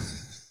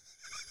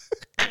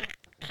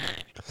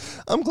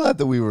 I'm glad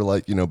that we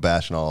were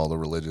bashing all the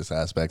religious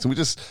aspects, and we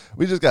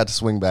just got to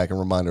swing back and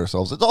remind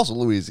ourselves it's also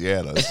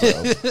Louisiana. So.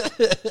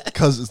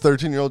 His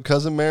 13-year-old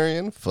cousin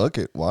marrying, fuck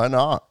it, why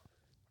not?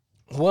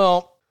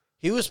 Well,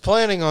 he was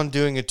planning on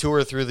doing a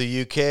tour through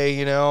the UK,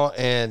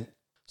 and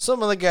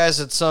some of the guys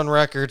at Sun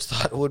Records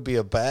thought it would be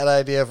a bad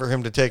idea for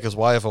him to take his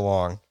wife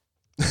along.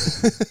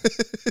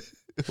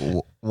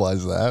 Why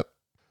is that?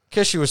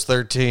 Because she was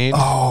 13.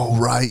 Oh,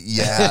 right.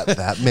 Yeah,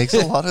 that makes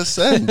a lot of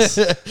sense.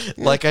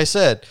 Like I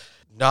said,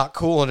 not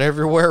cool in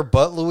everywhere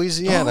but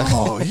Louisiana.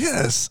 Oh,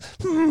 yes.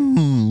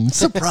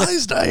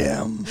 Surprised I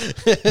am.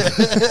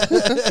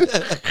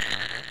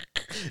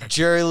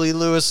 Jerry Lee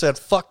Lewis said,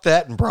 fuck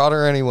that, and brought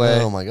her anyway.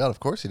 Oh, my God. Of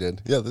course he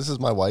did. Yeah, this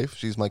is my wife.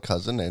 She's my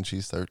cousin, and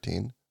she's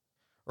 13.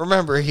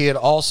 Remember, he had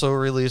also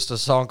released a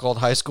song called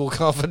High School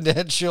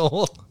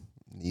Confidential.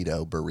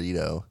 Neato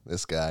burrito,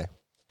 this guy.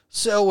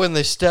 So when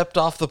they stepped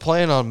off the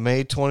plane on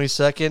May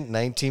 22nd,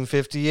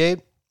 1958,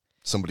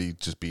 somebody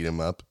just beat him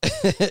up.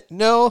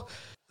 No,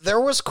 there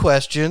was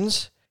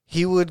questions.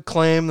 He would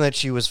claim that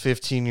she was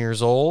 15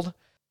 years old,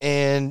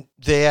 and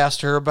they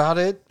asked her about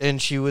it,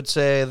 and she would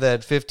say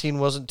that 15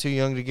 wasn't too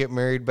young to get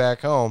married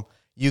back home.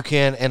 You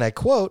can, and I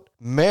quote,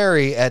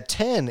 marry at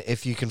 10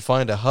 if you can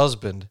find a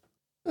husband.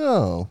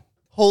 Oh,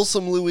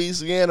 wholesome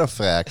Louisiana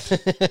fact.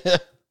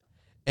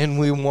 And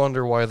we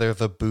wonder why they're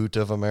the boot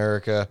of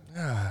America.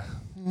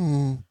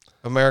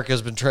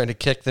 America's been trying to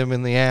kick them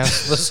in the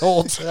ass this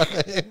whole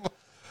time.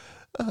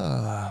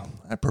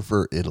 I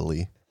prefer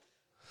Italy.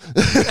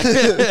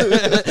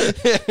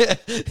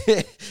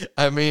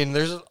 I mean,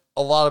 there's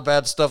a lot of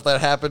bad stuff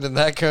that happened in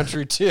that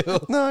country too.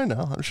 No, I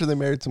know. I'm sure they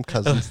married some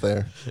cousins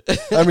there.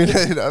 I mean,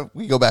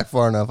 we go back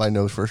far enough. I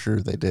know for sure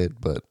they did,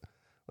 but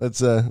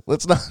let's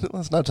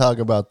not talk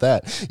about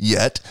that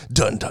yet.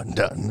 Dun dun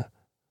dun.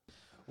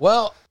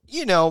 Well,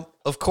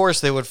 of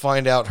course they would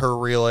find out her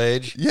real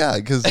age. Yeah,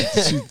 because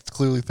she's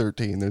clearly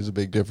 13. There's a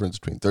big difference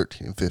between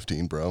 13 and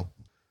 15, bro.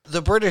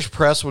 The British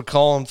press would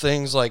call him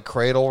things like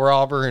cradle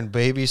robber and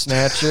baby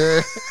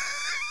snatcher.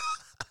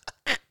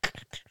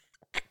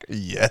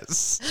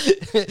 Yes.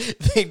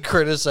 They'd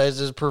criticize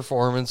his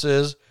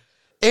performances.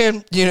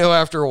 And,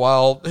 after a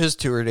while, his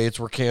tour dates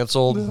were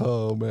canceled.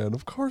 Oh, man,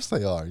 of course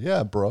they are.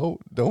 Yeah, bro.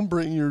 Don't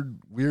bring your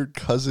weird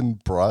cousin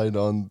bride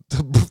on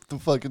the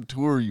fucking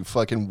tour, you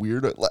fucking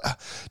weirdo.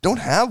 Don't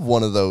have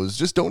one of those.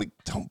 Just don't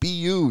be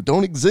you.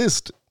 Don't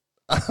exist.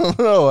 I don't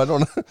know. I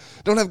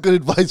don't have good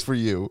advice for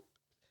you.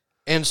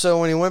 And so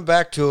when he went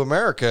back to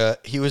America,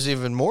 he was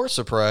even more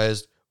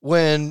surprised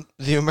when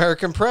the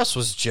American press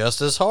was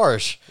just as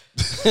harsh.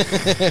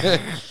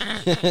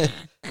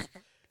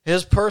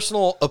 His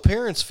personal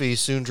appearance fee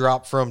soon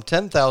dropped from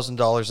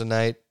 $10,000 a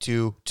night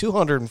to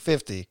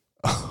 $250.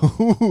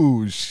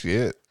 Oh,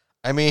 shit.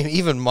 I mean,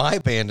 even my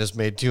band has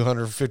made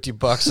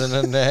 $250 in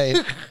a night.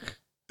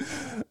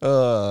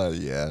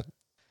 Yeah.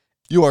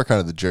 You are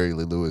kind of the Jerry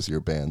Lee Lewis of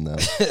your band, though.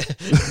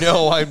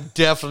 No, I'm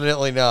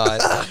definitely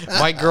not.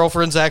 My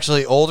girlfriend's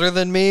actually older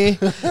than me.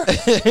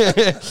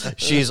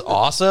 She's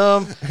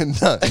awesome.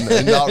 and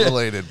not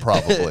related,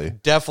 probably.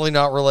 Definitely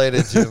not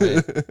related to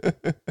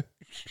me.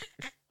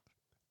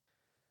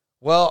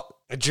 Well,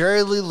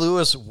 Jerry Lee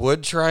Lewis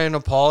would try and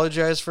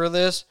apologize for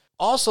this.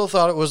 Also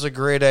thought it was a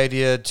great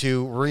idea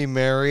to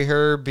remarry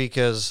her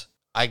because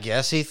I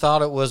guess he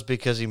thought it was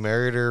because he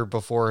married her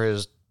before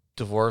his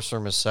divorce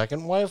from his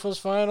second wife was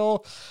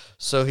final.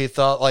 So he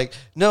thought like,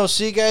 no,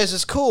 see guys,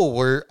 it's cool.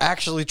 We're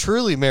actually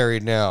truly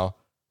married now.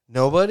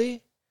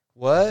 Nobody?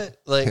 What?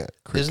 Like, Yeah,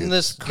 isn't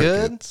this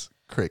Crickets,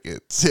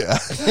 yeah.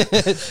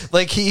 good?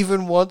 Like he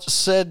even once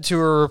said to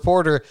a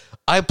reporter,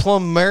 I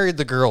plumb married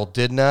the girl,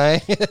 didn't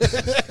I?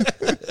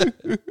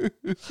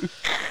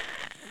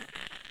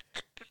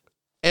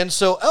 And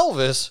so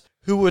Elvis,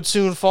 who would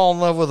soon fall in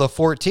love with a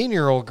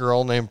 14-year-old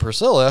girl named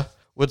Priscilla,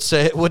 would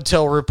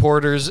tell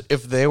reporters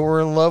if they were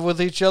in love with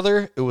each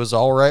other, it was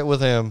all right with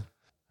him.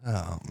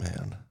 Oh,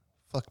 man.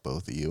 Fuck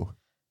both of you.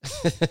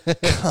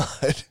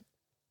 God.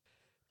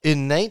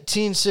 In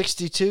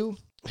 1962,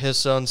 his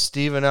son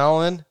Stephen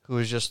Allen, who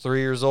was just 3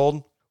 years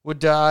old, would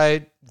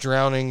die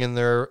drowning in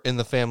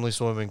the family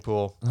swimming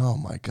pool. Oh,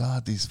 my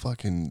God. These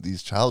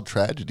child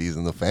tragedies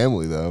in the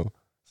family, though.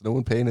 Is no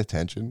one paying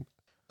attention?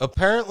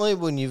 Apparently,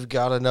 when you've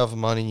got enough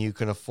money, you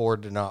can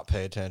afford to not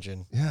pay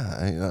attention. Yeah,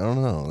 I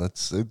don't know.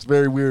 It's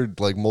very weird,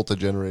 like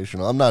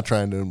multi-generational. I'm not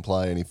trying to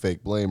imply any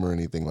fake blame or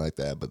anything like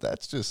that, but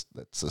that's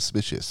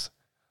suspicious.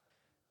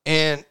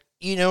 And,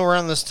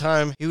 around this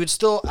time, he would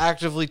still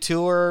actively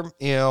tour,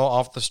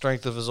 off the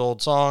strength of his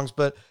old songs,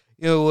 but,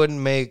 wouldn't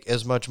make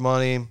as much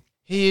money.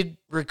 He'd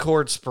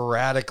record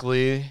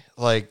sporadically,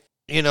 like,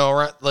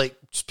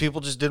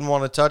 people just didn't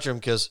want to touch him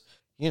because,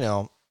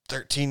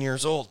 13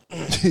 years old.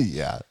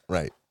 Yeah,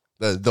 right.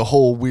 The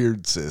whole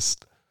weird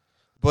cyst.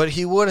 But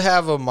he would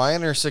have a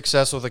minor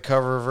success with a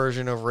cover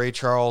version of Ray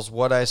Charles'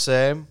 What I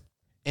Say.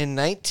 In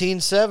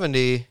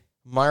 1970,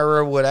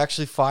 Myra would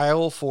actually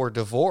file for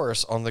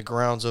divorce on the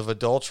grounds of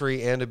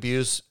adultery and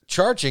abuse,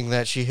 charging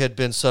that she had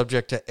been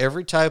subject to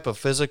every type of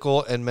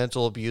physical and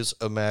mental abuse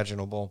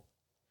imaginable.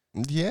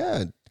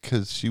 Yeah,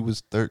 because she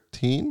was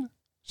 13.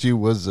 She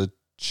was a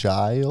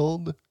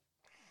child.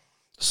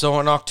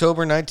 So in October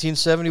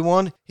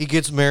 1971, he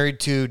gets married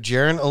to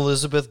Jaren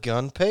Elizabeth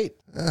Gunn Pate.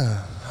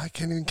 I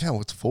can't even count.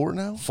 What's 4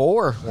 now?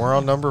 4. We're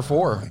on number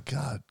 4. Oh, my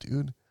God,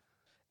 dude.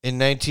 In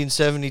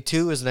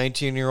 1972, his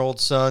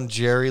 19-year-old son,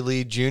 Jerry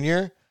Lee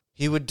Jr.,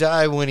 he would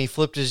die when he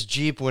flipped his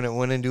Jeep when it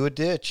went into a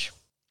ditch.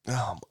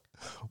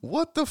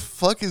 What the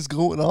fuck is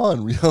going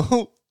on,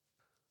 Rio?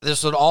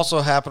 This would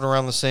also happen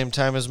around the same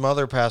time his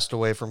mother passed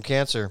away from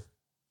cancer.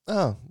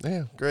 Oh,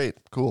 yeah, great,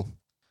 cool.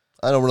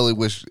 I don't really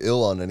wish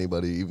ill on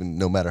anybody, even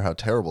no matter how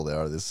terrible they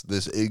are.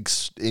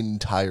 This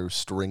entire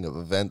string of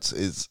events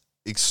is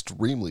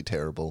extremely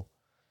terrible.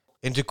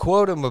 And to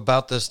quote him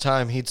about this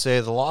time, he'd say,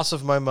 "The loss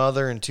of my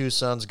mother and 2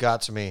 sons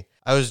got to me.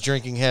 I was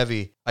drinking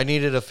heavy. I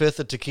needed a 5th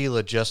of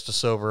tequila just to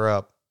sober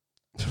up."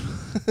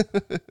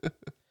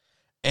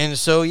 And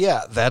so,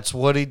 yeah, that's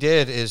what he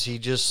did, is he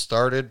just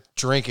started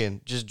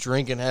drinking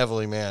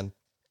heavily, man.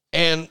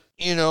 And,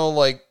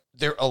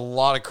 there a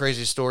lot of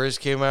crazy stories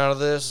came out of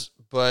this,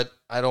 but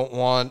I don't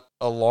want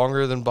a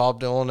longer than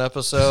Bob Dylan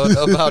episode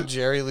about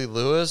Jerry Lee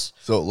Lewis.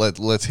 So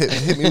let's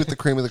hit me with the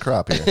cream of the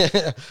crop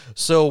here.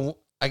 So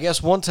I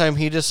guess one time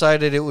he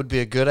decided it would be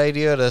a good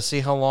idea to see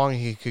how long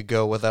he could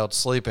go without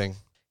sleeping.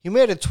 He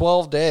made it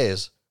 12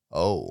 days.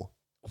 Oh.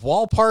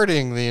 While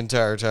partying the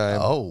entire time.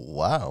 Oh,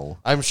 wow.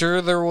 I'm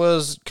sure there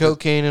was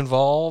cocaine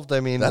involved. I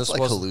mean, that's this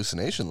like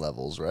hallucination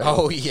levels, right?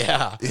 Oh,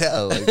 yeah. Yeah,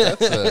 like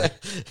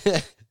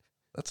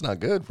that's not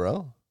good,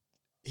 bro.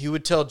 He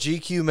would tell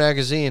GQ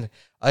magazine,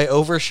 "I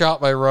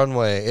overshot my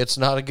runway. It's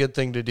not a good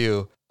thing to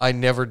do. I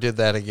never did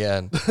that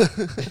again."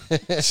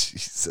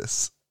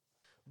 Jesus.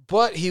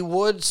 But he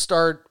would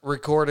start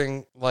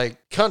recording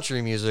like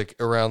country music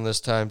around this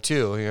time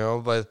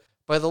too,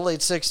 by the late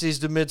 60s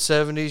to mid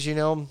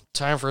 70s,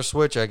 time for a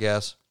switch, I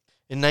guess.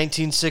 In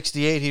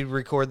 1968, he'd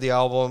record the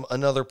album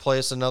Another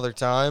Place, Another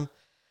Time.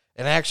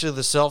 And actually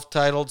the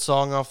self-titled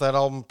song off that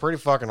album, pretty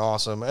fucking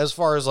awesome. As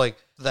far as like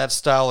that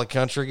style of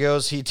country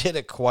goes, he did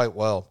it quite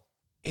well.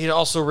 He'd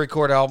also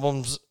record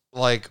albums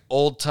like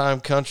Old Time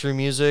Country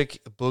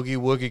Music, Boogie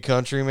Woogie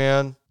Country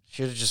Man.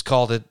 Should have just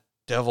called it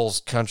Devil's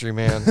Country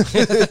Man.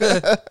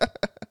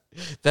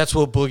 That's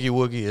what Boogie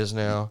Woogie is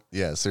now.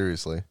 Yeah,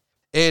 seriously.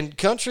 And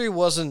country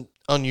wasn't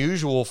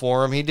unusual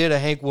for him. He did a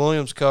Hank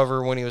Williams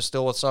cover when he was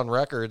still with Sun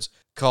Records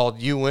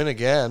called You Win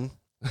Again.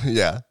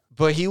 Yeah.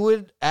 But he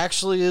would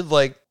actually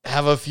like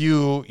have a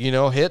few,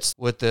 hits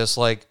with this,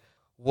 like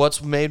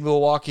What's Made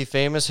Milwaukee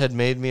Famous Had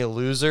Made Me a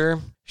Loser.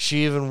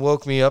 She Even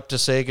Woke Me Up to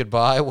Say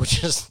Goodbye,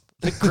 which is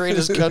the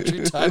greatest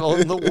country title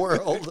in the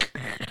world.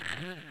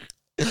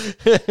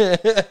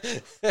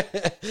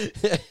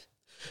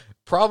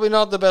 Probably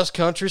not the best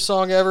country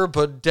song ever,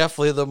 but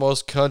definitely the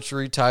most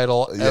country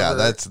title ever. Yeah,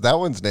 that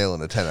one's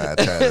nailing a 10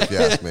 out of 10, if you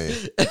ask me.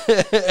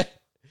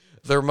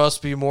 There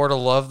must be more to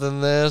love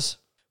than this.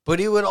 But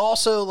he would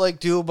also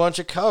like do a bunch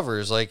of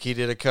covers. Like he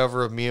did a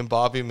cover of Me and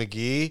Bobby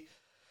McGee,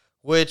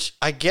 which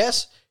I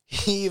guess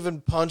he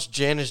even punched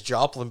Janis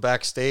Joplin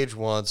backstage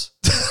once.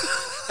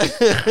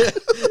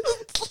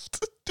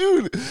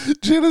 Dude,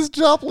 Janis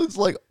Joplin's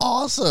like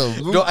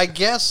awesome. No, I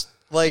guess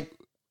like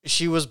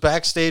she was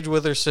backstage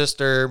with her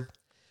sister,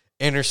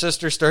 and her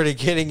sister started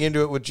getting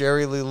into it with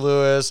Jerry Lee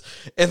Lewis,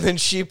 and then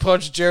she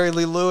punched Jerry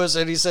Lee Lewis,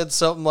 and he said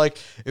something like,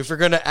 "If you're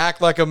gonna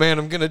act like a man,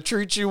 I'm gonna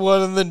treat you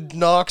one," and then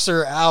knocks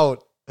her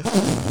out.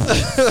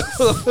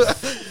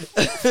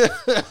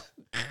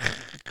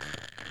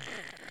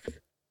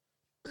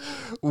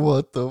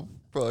 What the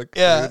fuck?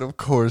 Yeah. Dude, of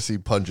course he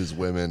punches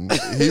women.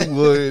 He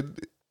would.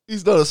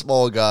 He's not a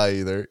small guy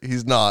either.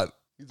 He's not.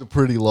 He's a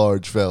pretty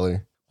large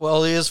fella.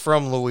 Well, he is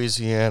from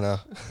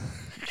Louisiana.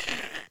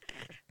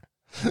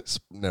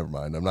 Never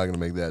mind. I'm not going to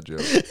make that joke.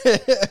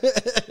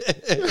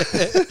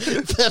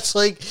 That's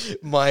like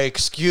my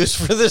excuse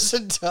for this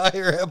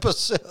entire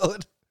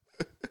episode.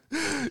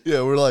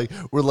 Yeah, we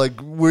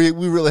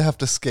really have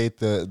to skate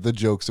the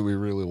jokes that we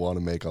really want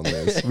to make on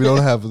this. We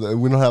don't have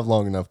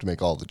long enough to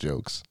make all the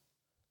jokes.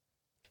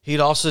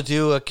 He'd also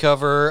do a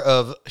cover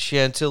of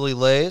Chantilly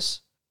Lace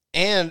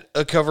and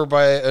a cover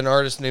by an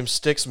artist named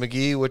Styx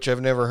McGee, which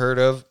I've never heard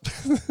of.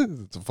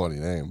 It's a funny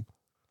name.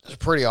 It's a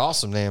pretty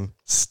awesome name.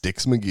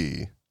 Styx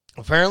McGee.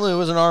 Apparently it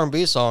was an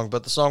R&B song,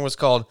 but the song was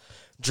called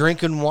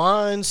Drinking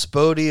Wine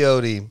Spody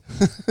Odie.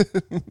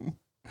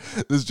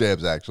 This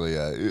jam's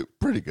actually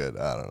pretty good.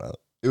 I don't know.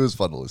 It was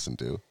fun to listen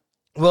to.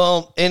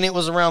 Well, and it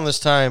was around this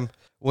time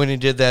when he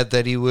did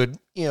that he would,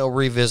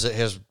 revisit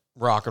his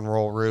rock and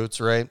roll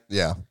roots, right?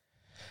 Yeah.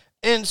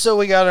 And so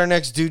we got our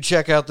next dude.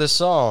 Check out this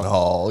song.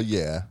 Oh,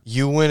 yeah.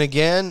 You Win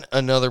Again,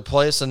 Another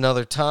Place,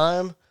 Another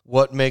Time.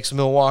 What Makes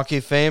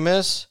Milwaukee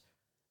Famous?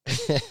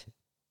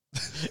 The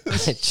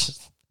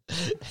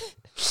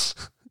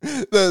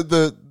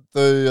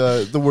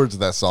words of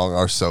that song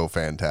are so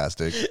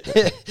fantastic.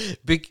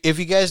 If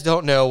you guys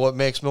don't know, what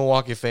makes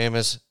Milwaukee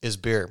famous is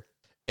beer.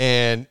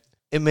 And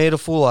it made a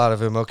fool out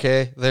of him,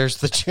 okay? There's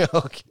the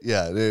joke.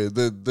 Yeah,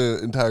 the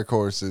entire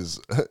chorus is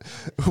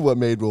what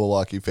made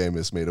Milwaukee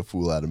famous made a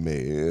fool out of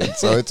me. And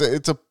so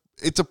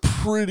it's a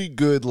pretty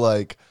good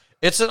like.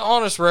 It's an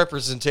honest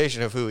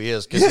representation of who he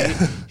is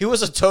because he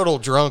was a total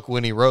drunk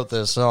when he wrote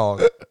this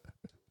song.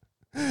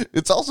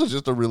 It's also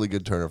just a really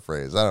good turn of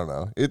phrase. I don't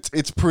know.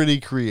 It's pretty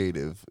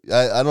creative.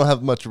 I don't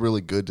have much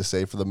really good to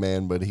say for the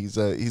man, but he's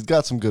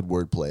got some good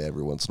wordplay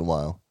every once in a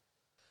while.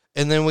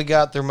 And then we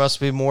got There Must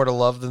Be More to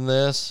Love Than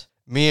This.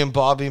 Me and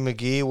Bobby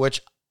McGee,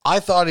 which I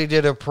thought he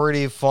did a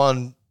pretty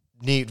fun,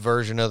 neat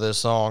version of this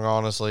song,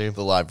 honestly.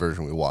 The live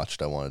version we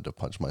watched, I wanted to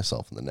punch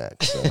myself in the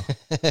neck. So.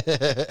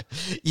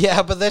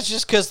 Yeah, but that's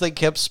just because they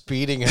kept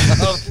speeding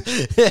up.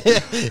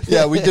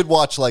 Yeah, we did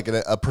watch like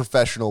a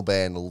professional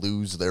band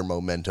lose their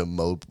momentum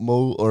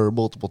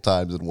multiple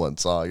times in one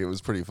song. It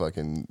was pretty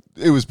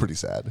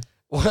sad.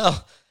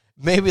 Well,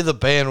 maybe the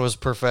band was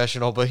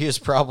professional, but he was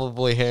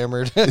probably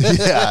hammered.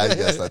 Yeah, I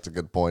guess that's a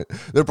good point.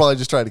 They're probably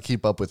just trying to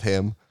keep up with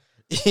him.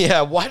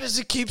 Yeah, why does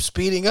it keep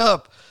speeding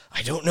up?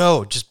 I don't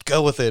know. Just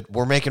go with it.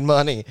 We're making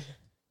money.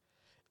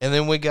 And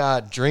then we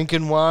got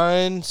Drinking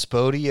Wine,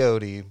 Spody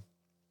Odie.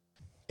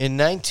 In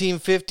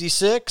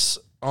 1956,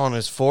 on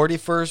his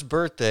 41st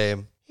birthday,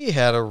 he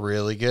had a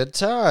really good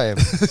time.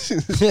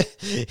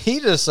 He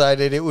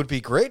decided it would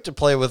be great to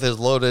play with his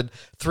loaded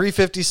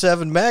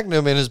 .357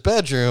 Magnum in his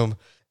bedroom.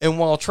 And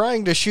while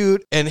trying to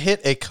shoot and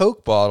hit a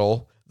Coke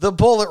bottle, the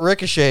bullet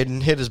ricocheted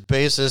and hit his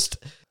bassist,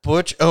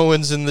 Butch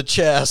Owens, in the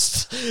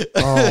chest.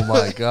 Oh,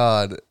 my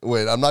God.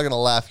 Wait, I'm not going to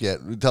laugh yet.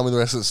 Tell me the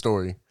rest of the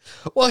story.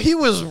 Well, he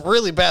was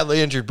really badly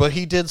injured, but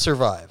he did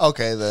survive.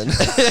 Okay, then.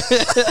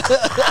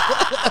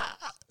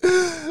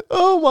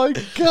 Oh, my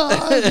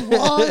God.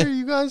 Why are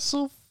you guys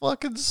so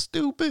fucking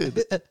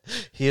stupid?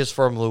 He is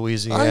from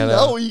Louisiana. I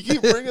know. You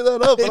keep bringing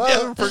that up, but I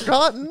haven't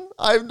forgotten.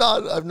 I've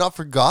not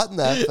forgotten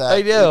that fact.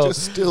 I know.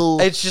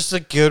 It's just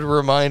a good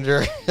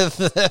reminder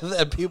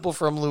that people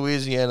from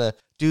Louisiana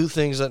do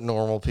things that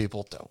normal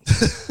people don't.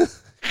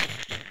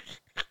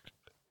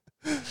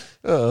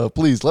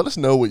 Please let us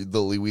know what the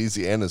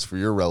Louisianas for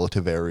your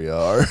relative area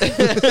are.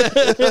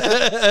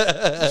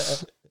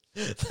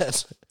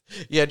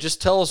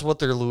 Just tell us what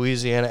their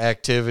Louisiana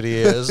activity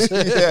is.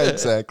 Yeah,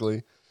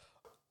 exactly.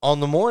 On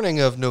the morning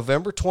of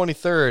November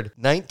 23rd,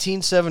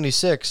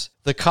 1976,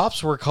 the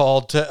cops were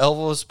called to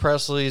Elvis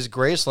Presley's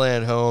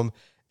Graceland home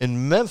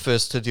in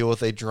Memphis to deal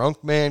with a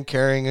drunk man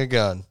carrying a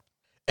gun.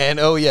 And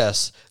oh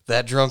yes,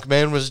 that drunk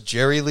man was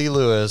Jerry Lee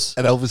Lewis.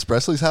 At Elvis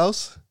Presley's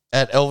house?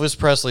 At Elvis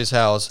Presley's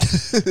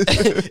house.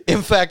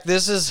 In fact,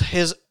 this is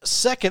his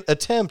second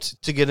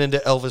attempt to get into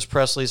Elvis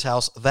Presley's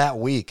house that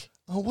week.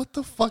 Oh, what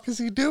the fuck is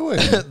he doing?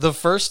 The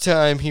first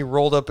time he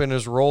rolled up in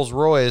his Rolls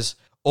Royce,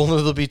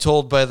 only to be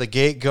told by the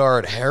gate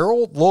guard,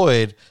 Harold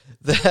Lloyd,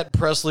 that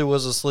Presley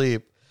was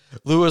asleep.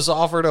 Lewis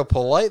offered a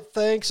polite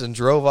thanks and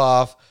drove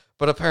off,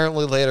 but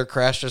apparently later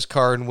crashed his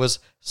car and was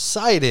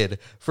cited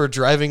for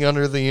driving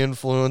under the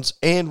influence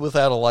and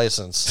without a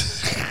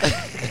license.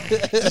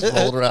 Just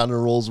rolled around in a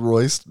Rolls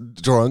Royce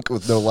drunk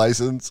with no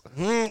license.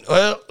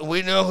 Well,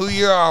 we know who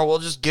you are. We'll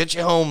just get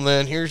you home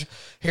then. Here's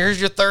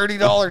your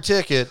 $30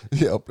 ticket.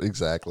 Yep,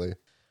 exactly.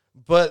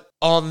 But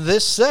on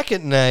this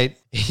second night,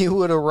 he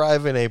would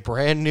arrive in a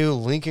brand new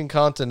Lincoln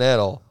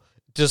Continental,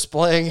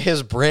 displaying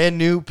his brand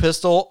new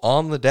pistol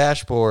on the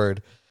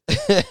dashboard.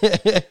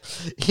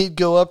 He'd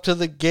go up to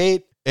the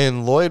gate,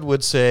 and Lloyd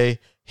would say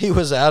he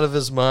was out of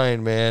his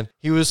mind, man.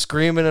 He was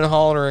screaming and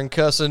hollering and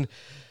cussing,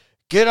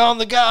 "Get on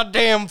the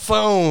goddamn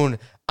phone.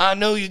 I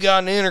know you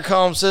got an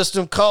intercom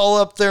system. Call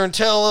up there and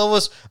tell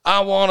Elvis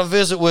I want to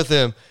visit with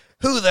him.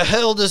 Who the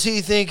hell does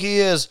he think he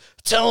is?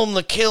 Tell him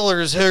the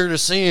killer is here to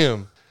see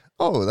him."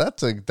 Oh,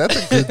 that's a good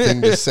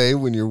thing to say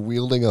when you're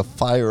wielding a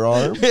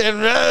firearm.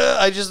 And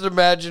I just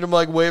imagine him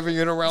like waving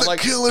it around, like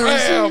killer blam,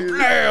 is here.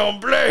 blam,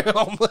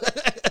 blam.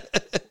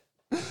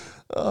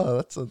 Oh,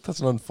 that's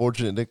an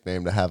unfortunate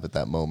nickname to have at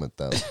that moment,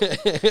 though.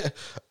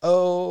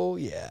 Oh,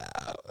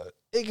 yeah.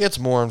 It gets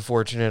more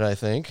unfortunate, I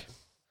think.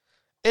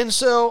 And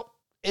so,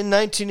 in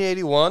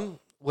 1981,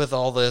 with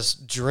all this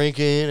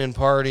drinking and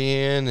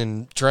partying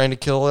and trying to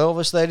kill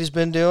Elvis that he's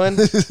been doing,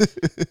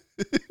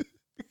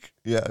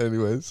 Yeah,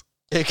 anyways.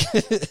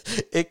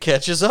 it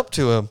catches up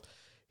to him.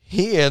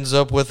 He ends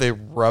up with a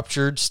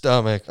ruptured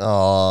stomach.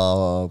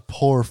 Oh,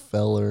 poor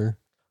feller.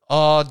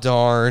 Aw,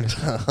 darn.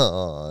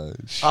 Oh,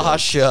 Ah,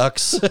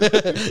 shucks.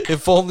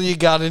 If only you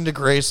got into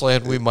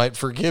Graceland, we might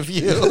forgive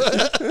you.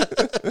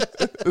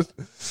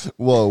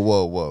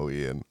 Whoa,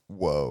 Ian.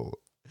 Whoa.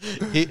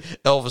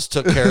 Elvis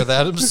took care of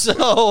that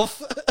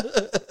himself.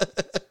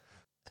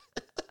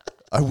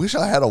 I wish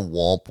I had a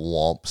womp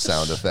womp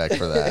sound effect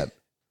for that.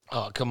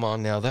 Oh, come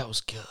on now. That was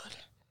good.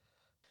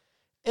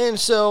 And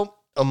so,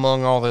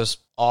 among all this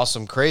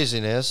awesome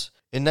craziness,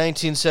 in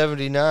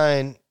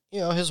 1979,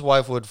 his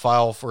wife would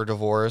file for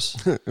divorce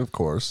Of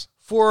course.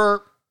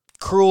 for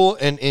cruel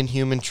and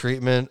inhuman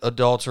treatment,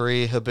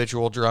 adultery,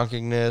 habitual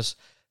drunkenness,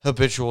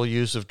 habitual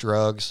use of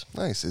drugs.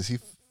 Nice. Is he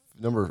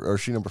she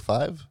number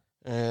 5?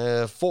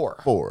 4.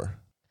 4.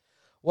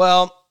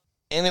 Well,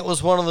 and it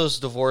was one of those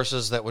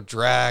divorces that would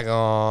drag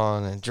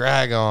on and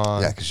drag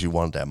on. Yeah, because you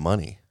wanted that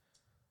money.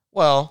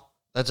 Well,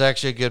 that's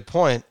actually a good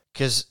point,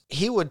 because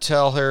he would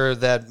tell her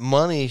that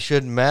money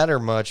shouldn't matter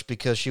much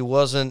because she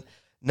wasn't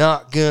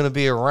not going to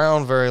be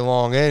around very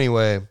long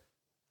anyway.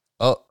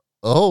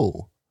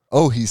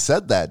 Oh, he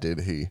said that,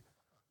 did he?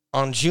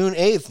 On June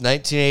 8th,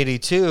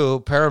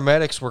 1982,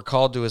 paramedics were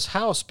called to his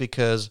house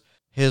because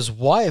his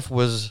wife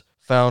was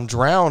found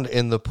drowned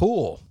in the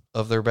pool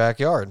of their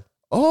backyard.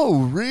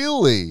 Oh,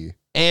 really?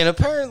 And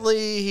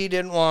apparently he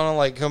didn't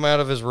want to come out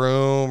of his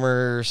room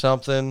or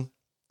something.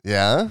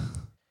 Yeah?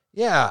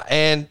 Yeah,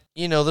 and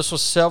this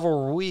was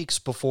several weeks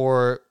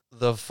before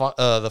the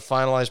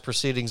finalized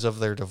proceedings of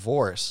their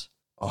divorce.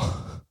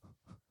 Oh.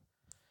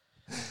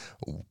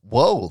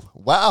 Whoa.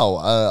 Wow.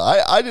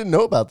 I didn't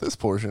know about this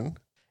portion.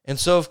 And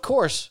so, of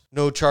course,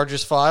 no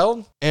charges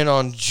filed. And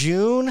on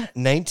June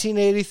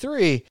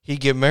 1983, he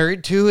get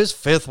married to his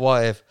 5th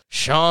wife,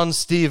 Shawn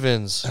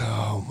Stevens.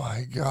 Oh,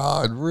 my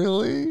God.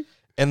 Really?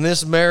 And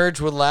this marriage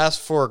would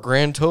last for a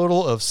grand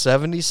total of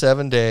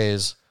 77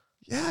 days.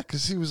 Yeah,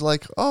 because he was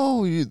like,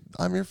 oh,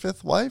 I'm your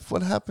 5th wife?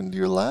 What happened to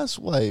your last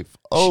wife?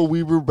 Oh,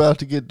 we were about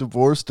to get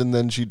divorced, and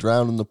then she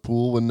drowned in the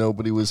pool when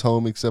nobody was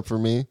home except for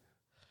me.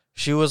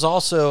 She was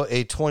also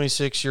a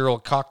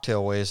 26-year-old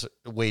cocktail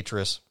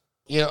waitress.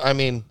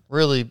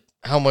 Really,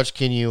 how much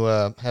can you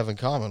have in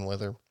common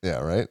with her? Yeah,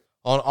 right?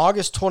 On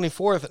August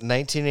 24th,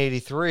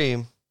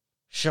 1983,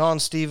 Shawn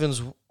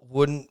Stevens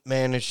wouldn't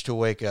manage to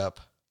wake up.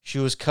 She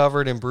was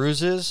covered in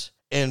bruises,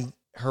 and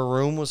her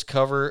room was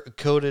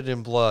coated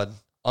in blood.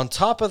 On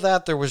top of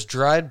that, there was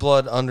dried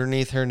blood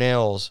underneath her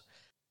nails.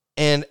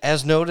 And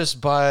as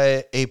noticed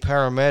by a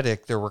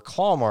paramedic, there were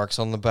claw marks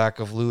on the back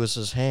of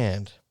Lewis's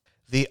hand.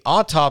 The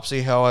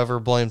autopsy, however,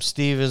 blamed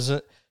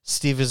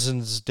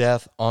Stevenson's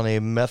death on a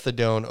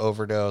methadone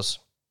overdose.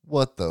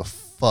 What the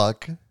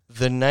fuck?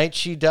 The night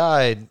she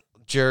died,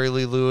 Jerry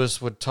Lee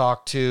Lewis would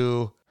talk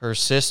to her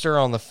sister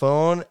on the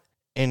phone,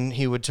 and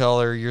he would tell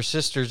her, "Your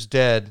sister's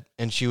dead,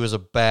 and she was a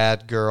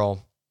bad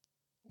girl."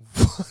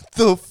 What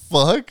the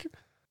fuck?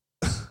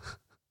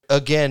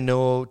 Again,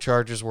 no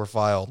charges were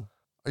filed.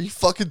 Are you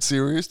fucking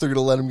serious? They're going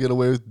to let him get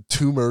away with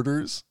 2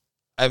 murders?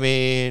 I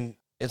mean,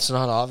 it's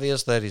not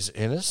obvious that he's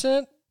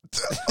innocent.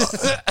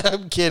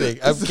 I'm kidding.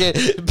 Pat's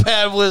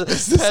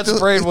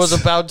brain was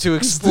about to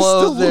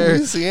explode there.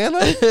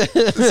 Louisiana?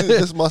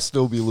 This must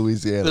still be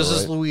Louisiana. This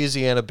is right?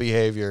 Louisiana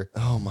behavior.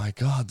 Oh my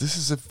God, this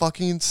is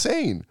fucking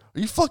insane. Are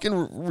you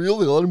fucking real?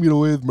 They let him get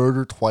away with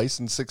murder twice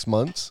in 6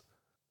 months?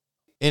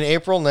 In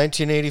April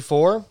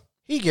 1984,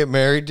 he get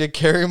married to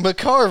Carrie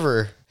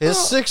McCarver, his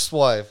 6th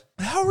wife.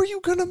 How are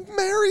you going to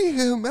marry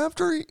him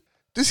after he...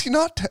 Does he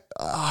not...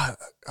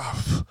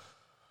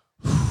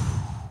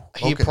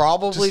 He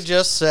probably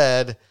just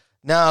said,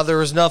 "Nah, there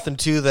was nothing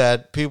to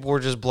that. People were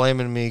just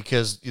blaming me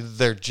because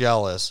they're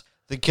jealous."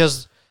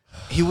 Because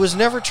he was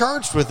never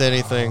charged with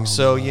anything.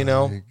 So,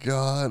 My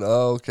God.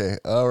 Oh, okay.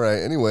 All right.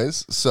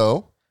 Anyways,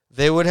 so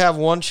they would have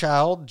one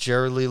child,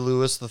 Jerry Lee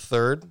Lewis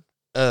III,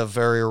 a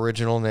very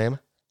original name.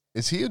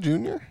 is he a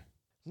junior?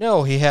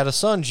 No, he had a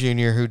son,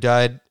 Junior, who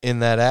died in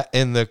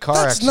the car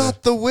That's accident.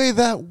 not the way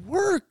that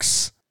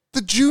works.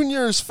 The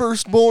junior's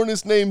firstborn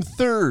is named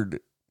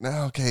third.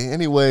 Okay.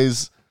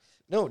 Anyways,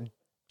 No,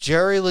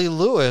 Jerry Lee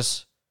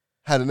Lewis.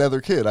 had another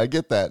kid. I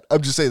get that.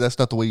 I'm just saying that's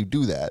not the way you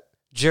do that.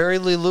 Jerry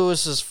Lee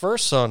Lewis's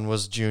first son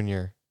was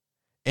Junior,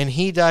 and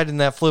he died in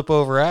that flip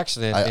over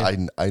accident.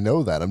 I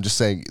know that. I'm just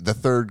saying the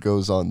third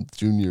goes on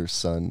junior's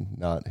son,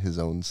 not his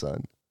own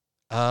son.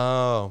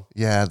 Oh,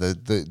 Yeah,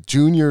 the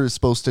junior is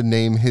supposed to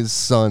name his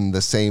son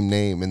the same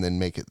name and then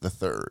make it the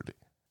third.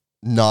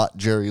 Not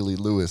Jerry Lee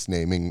Lewis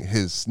naming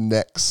his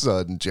next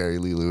son Jerry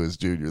Lee Lewis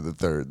Jr. the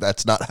third.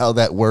 That's not how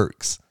that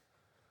works.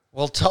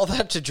 well, tell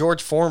that to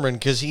George Foreman,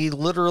 because he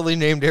literally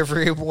named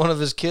every one of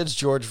his kids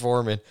George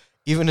Foreman,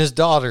 even his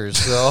daughters.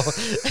 So,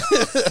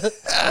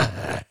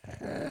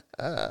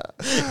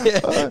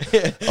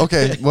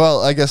 Okay,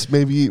 well, I guess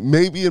maybe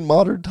in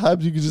modern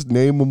times you can just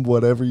name them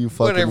whatever you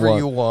fucking whatever want.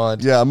 you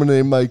want. Yeah, I'm gonna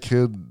name my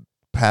kid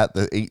Pat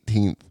the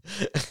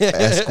 18th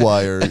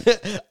Esquire.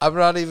 I'm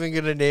not even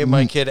going to name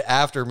my kid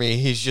after me.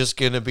 He's just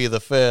going to be the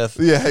fifth.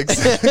 Yeah,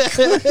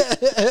 exactly.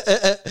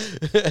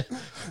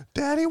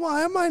 Daddy,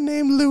 why am I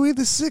named Louis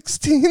the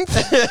 16th?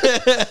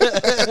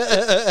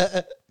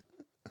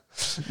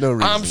 No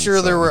reason. I'm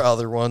sure there were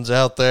other ones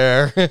out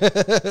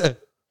there.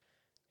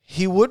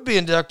 He would be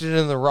inducted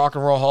in the Rock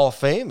and Roll Hall of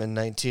Fame in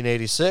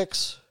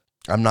 1986.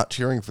 I'm not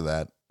cheering for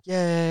that.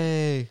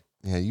 Yay.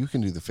 Yeah, you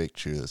can do the fake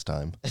cheer this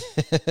time.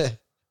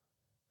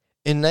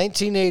 In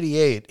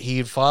 1988,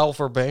 he'd filed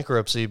for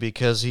bankruptcy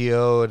because he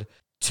owed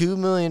 $2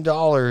 million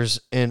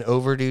in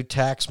overdue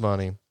tax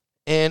money.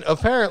 And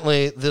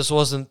apparently, this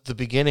wasn't the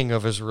beginning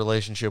of his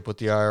relationship with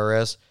the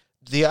IRS.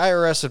 The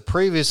IRS had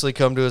previously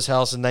come to his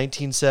house in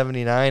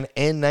 1979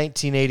 and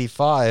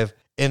 1985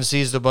 and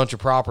seized a bunch of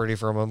property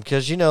from him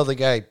because, the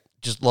guy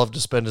just loved to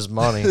spend his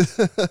money.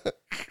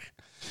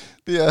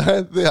 The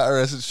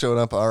IRS has shown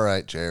up. All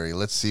right, Jerry,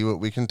 let's see what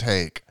we can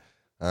take.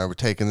 We're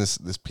taking this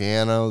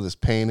piano, this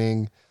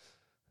painting.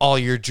 All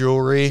your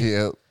jewelry.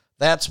 Yeah.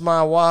 That's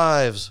my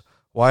wife's.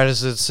 Why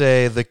does it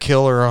say the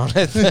killer on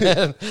it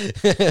then?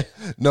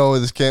 No,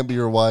 this can't be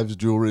your wife's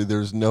jewelry.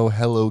 There's no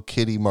Hello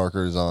Kitty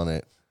markers on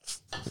it.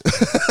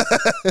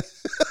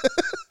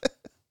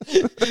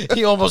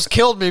 He almost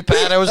killed me,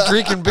 Pat. I was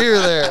drinking beer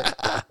there.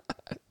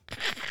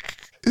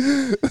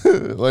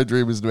 My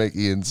dream is to make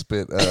Ian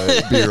spit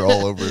beer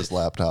all over his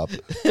laptop.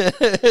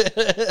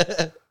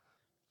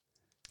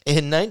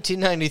 In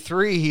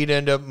 1993, he'd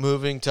end up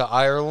moving to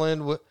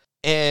Ireland.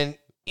 And,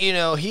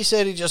 he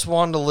said he just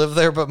wanted to live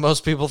there, but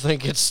most people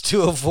think it's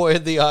to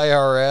avoid the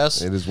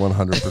IRS. It is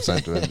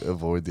 100% to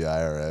avoid the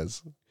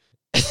IRS.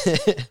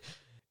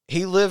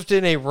 He lived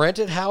in a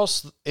rented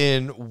house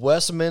in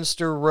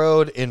Westminster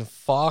Road in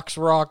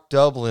Foxrock,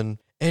 Dublin.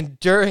 And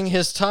during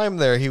his time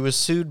there, he was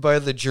sued by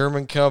the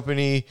German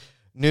company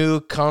New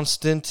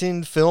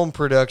Constantin Film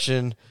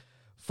Production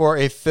for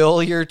a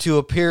failure to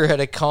appear at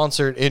a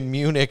concert in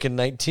Munich in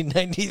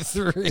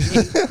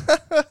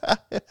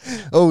 1993.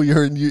 Oh,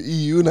 you're in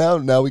EU now?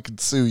 Now we can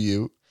sue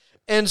you.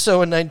 And so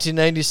in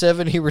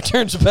 1997, he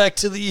returns back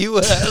to the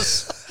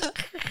U.S.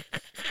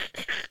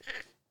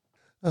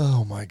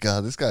 Oh my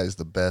God, this guy is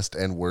the best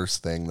and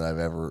worst thing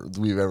that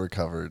we've ever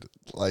covered.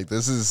 Like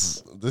this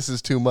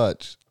is too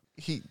much.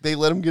 They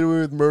let him get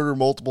away with murder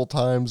multiple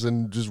times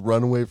and just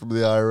run away from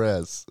the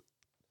IRS.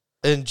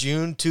 In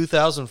June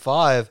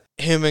 2005,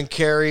 him and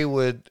Carrie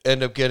would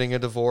end up getting a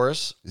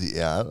divorce.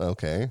 Yeah,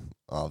 okay,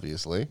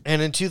 obviously.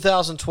 And in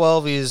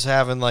 2012, he's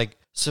having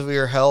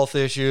severe health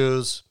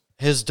issues.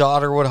 His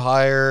daughter would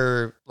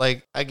hire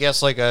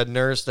a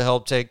nurse to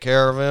help take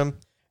care of him.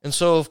 And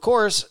so, of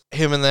course,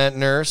 him and that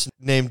nurse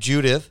named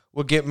Judith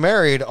would get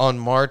married on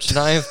March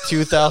 9th,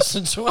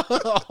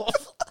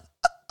 2012.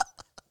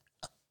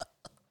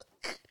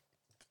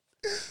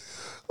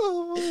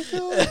 Oh my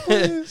God,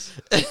 please.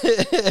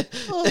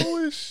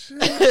 Oh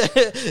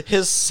shit.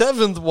 His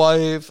seventh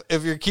wife,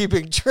 if you're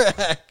keeping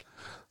track.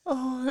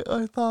 Oh,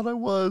 I thought I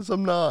was.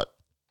 I'm not.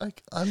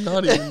 I'm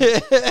not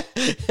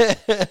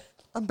even.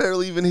 I'm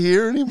barely even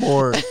here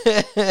anymore.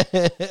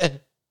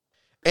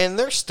 And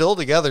they're still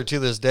together to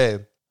this day.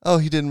 Oh,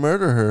 he didn't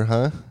murder her,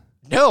 huh?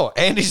 No,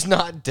 and he's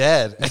not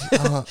dead.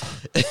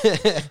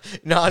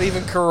 Not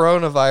even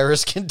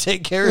coronavirus can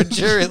take care of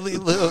Jerry Lee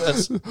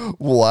Lewis.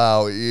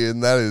 Wow, Ian,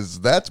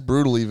 that's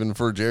brutal even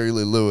for Jerry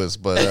Lee Lewis,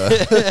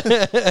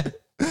 but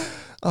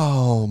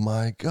oh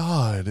my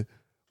God.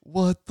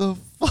 What the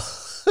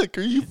fuck?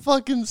 Are you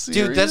fucking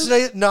serious? Dude,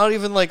 that's not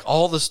even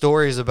all the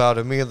stories about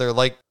him either.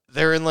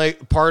 They're in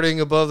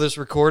partying above this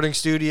recording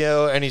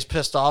studio, and he's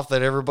pissed off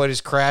that everybody's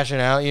crashing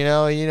out, you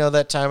know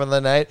that time of the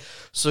night.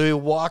 So he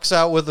walks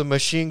out with a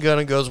machine gun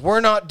and goes,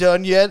 "We're not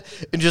done yet,"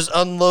 and just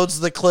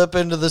unloads the clip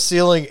into the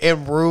ceiling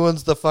and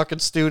ruins the fucking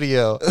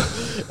studio.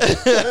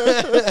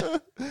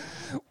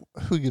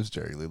 Who gives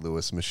Jerry Lee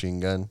Lewis a machine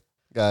gun?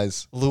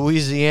 Guys.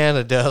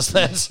 Louisiana does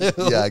that too.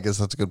 Yeah, I guess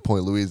that's a good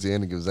point.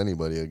 Louisiana gives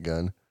anybody a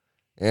gun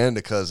and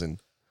a cousin.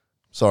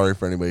 Sorry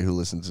for anybody who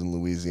listens in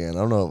Louisiana.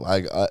 I don't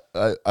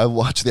know. I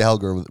watch the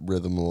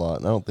algorithm a lot,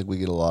 and I don't think we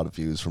get a lot of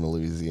views from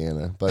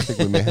Louisiana, but I think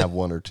we may have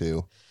one or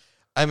two.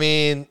 I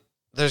mean,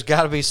 there's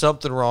got to be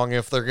something wrong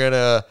if they're going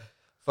to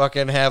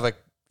fucking have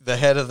the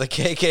head of the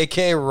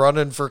KKK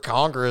running for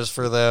Congress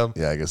for them.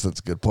 Yeah, I guess that's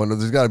a good point.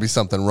 There's got to be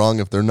something wrong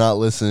if they're not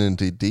listening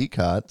to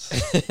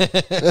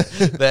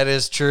DCOTS. That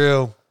is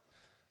true.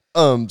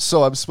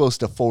 So I'm supposed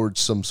to forge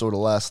some sort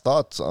of last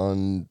thoughts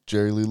on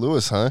Jerry Lee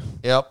Lewis, huh?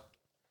 Yep.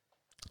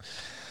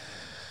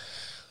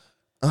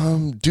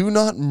 Do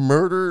not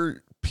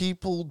murder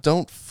people.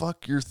 Don't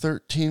fuck your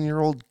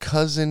 13-year-old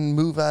cousin.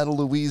 Move out of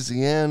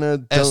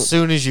Louisiana. As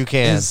soon as you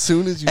can. As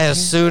soon as you can.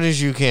 As soon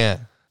as you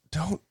can.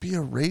 Don't be a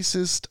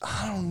racist.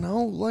 I don't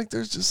know. Like,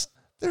 there's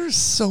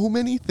so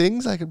many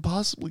things I could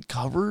possibly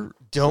cover.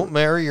 Don't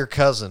marry your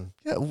cousin.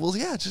 Yeah, well,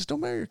 yeah, just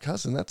don't marry your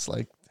cousin. That's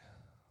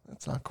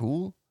not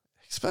cool.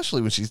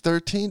 Especially when she's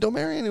 13. Don't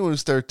marry anyone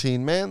who's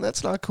 13, man.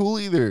 That's not cool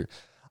either.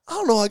 I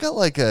don't know. I got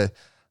like a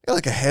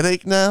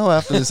headache now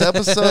after this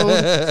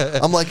episode.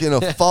 I'm like in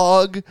a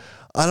fog.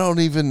 I don't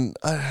even...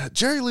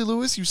 Jerry Lee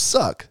Lewis, you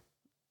suck.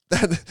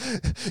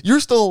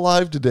 You're still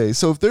alive today.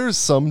 So if there is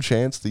some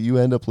chance that you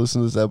end up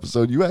listening to this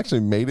episode, you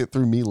actually made it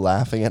through me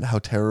laughing at how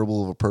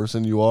terrible of a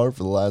person you are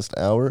for the last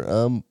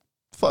hour,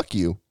 fuck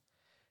you.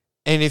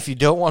 And if you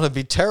don't want to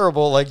be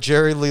terrible like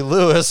Jerry Lee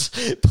Lewis,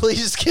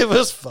 please give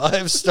us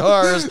 5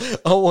 stars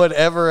on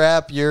whatever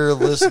app you're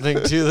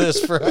listening to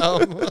this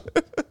from.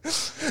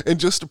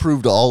 And just to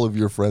prove to all of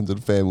your friends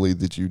and family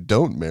that you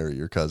don't marry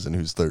your cousin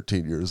who's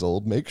 13 years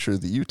old, make sure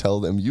that you tell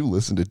them you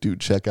listen to Dude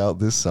Check Out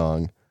This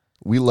Song.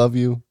 We love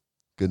you.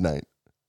 Good night.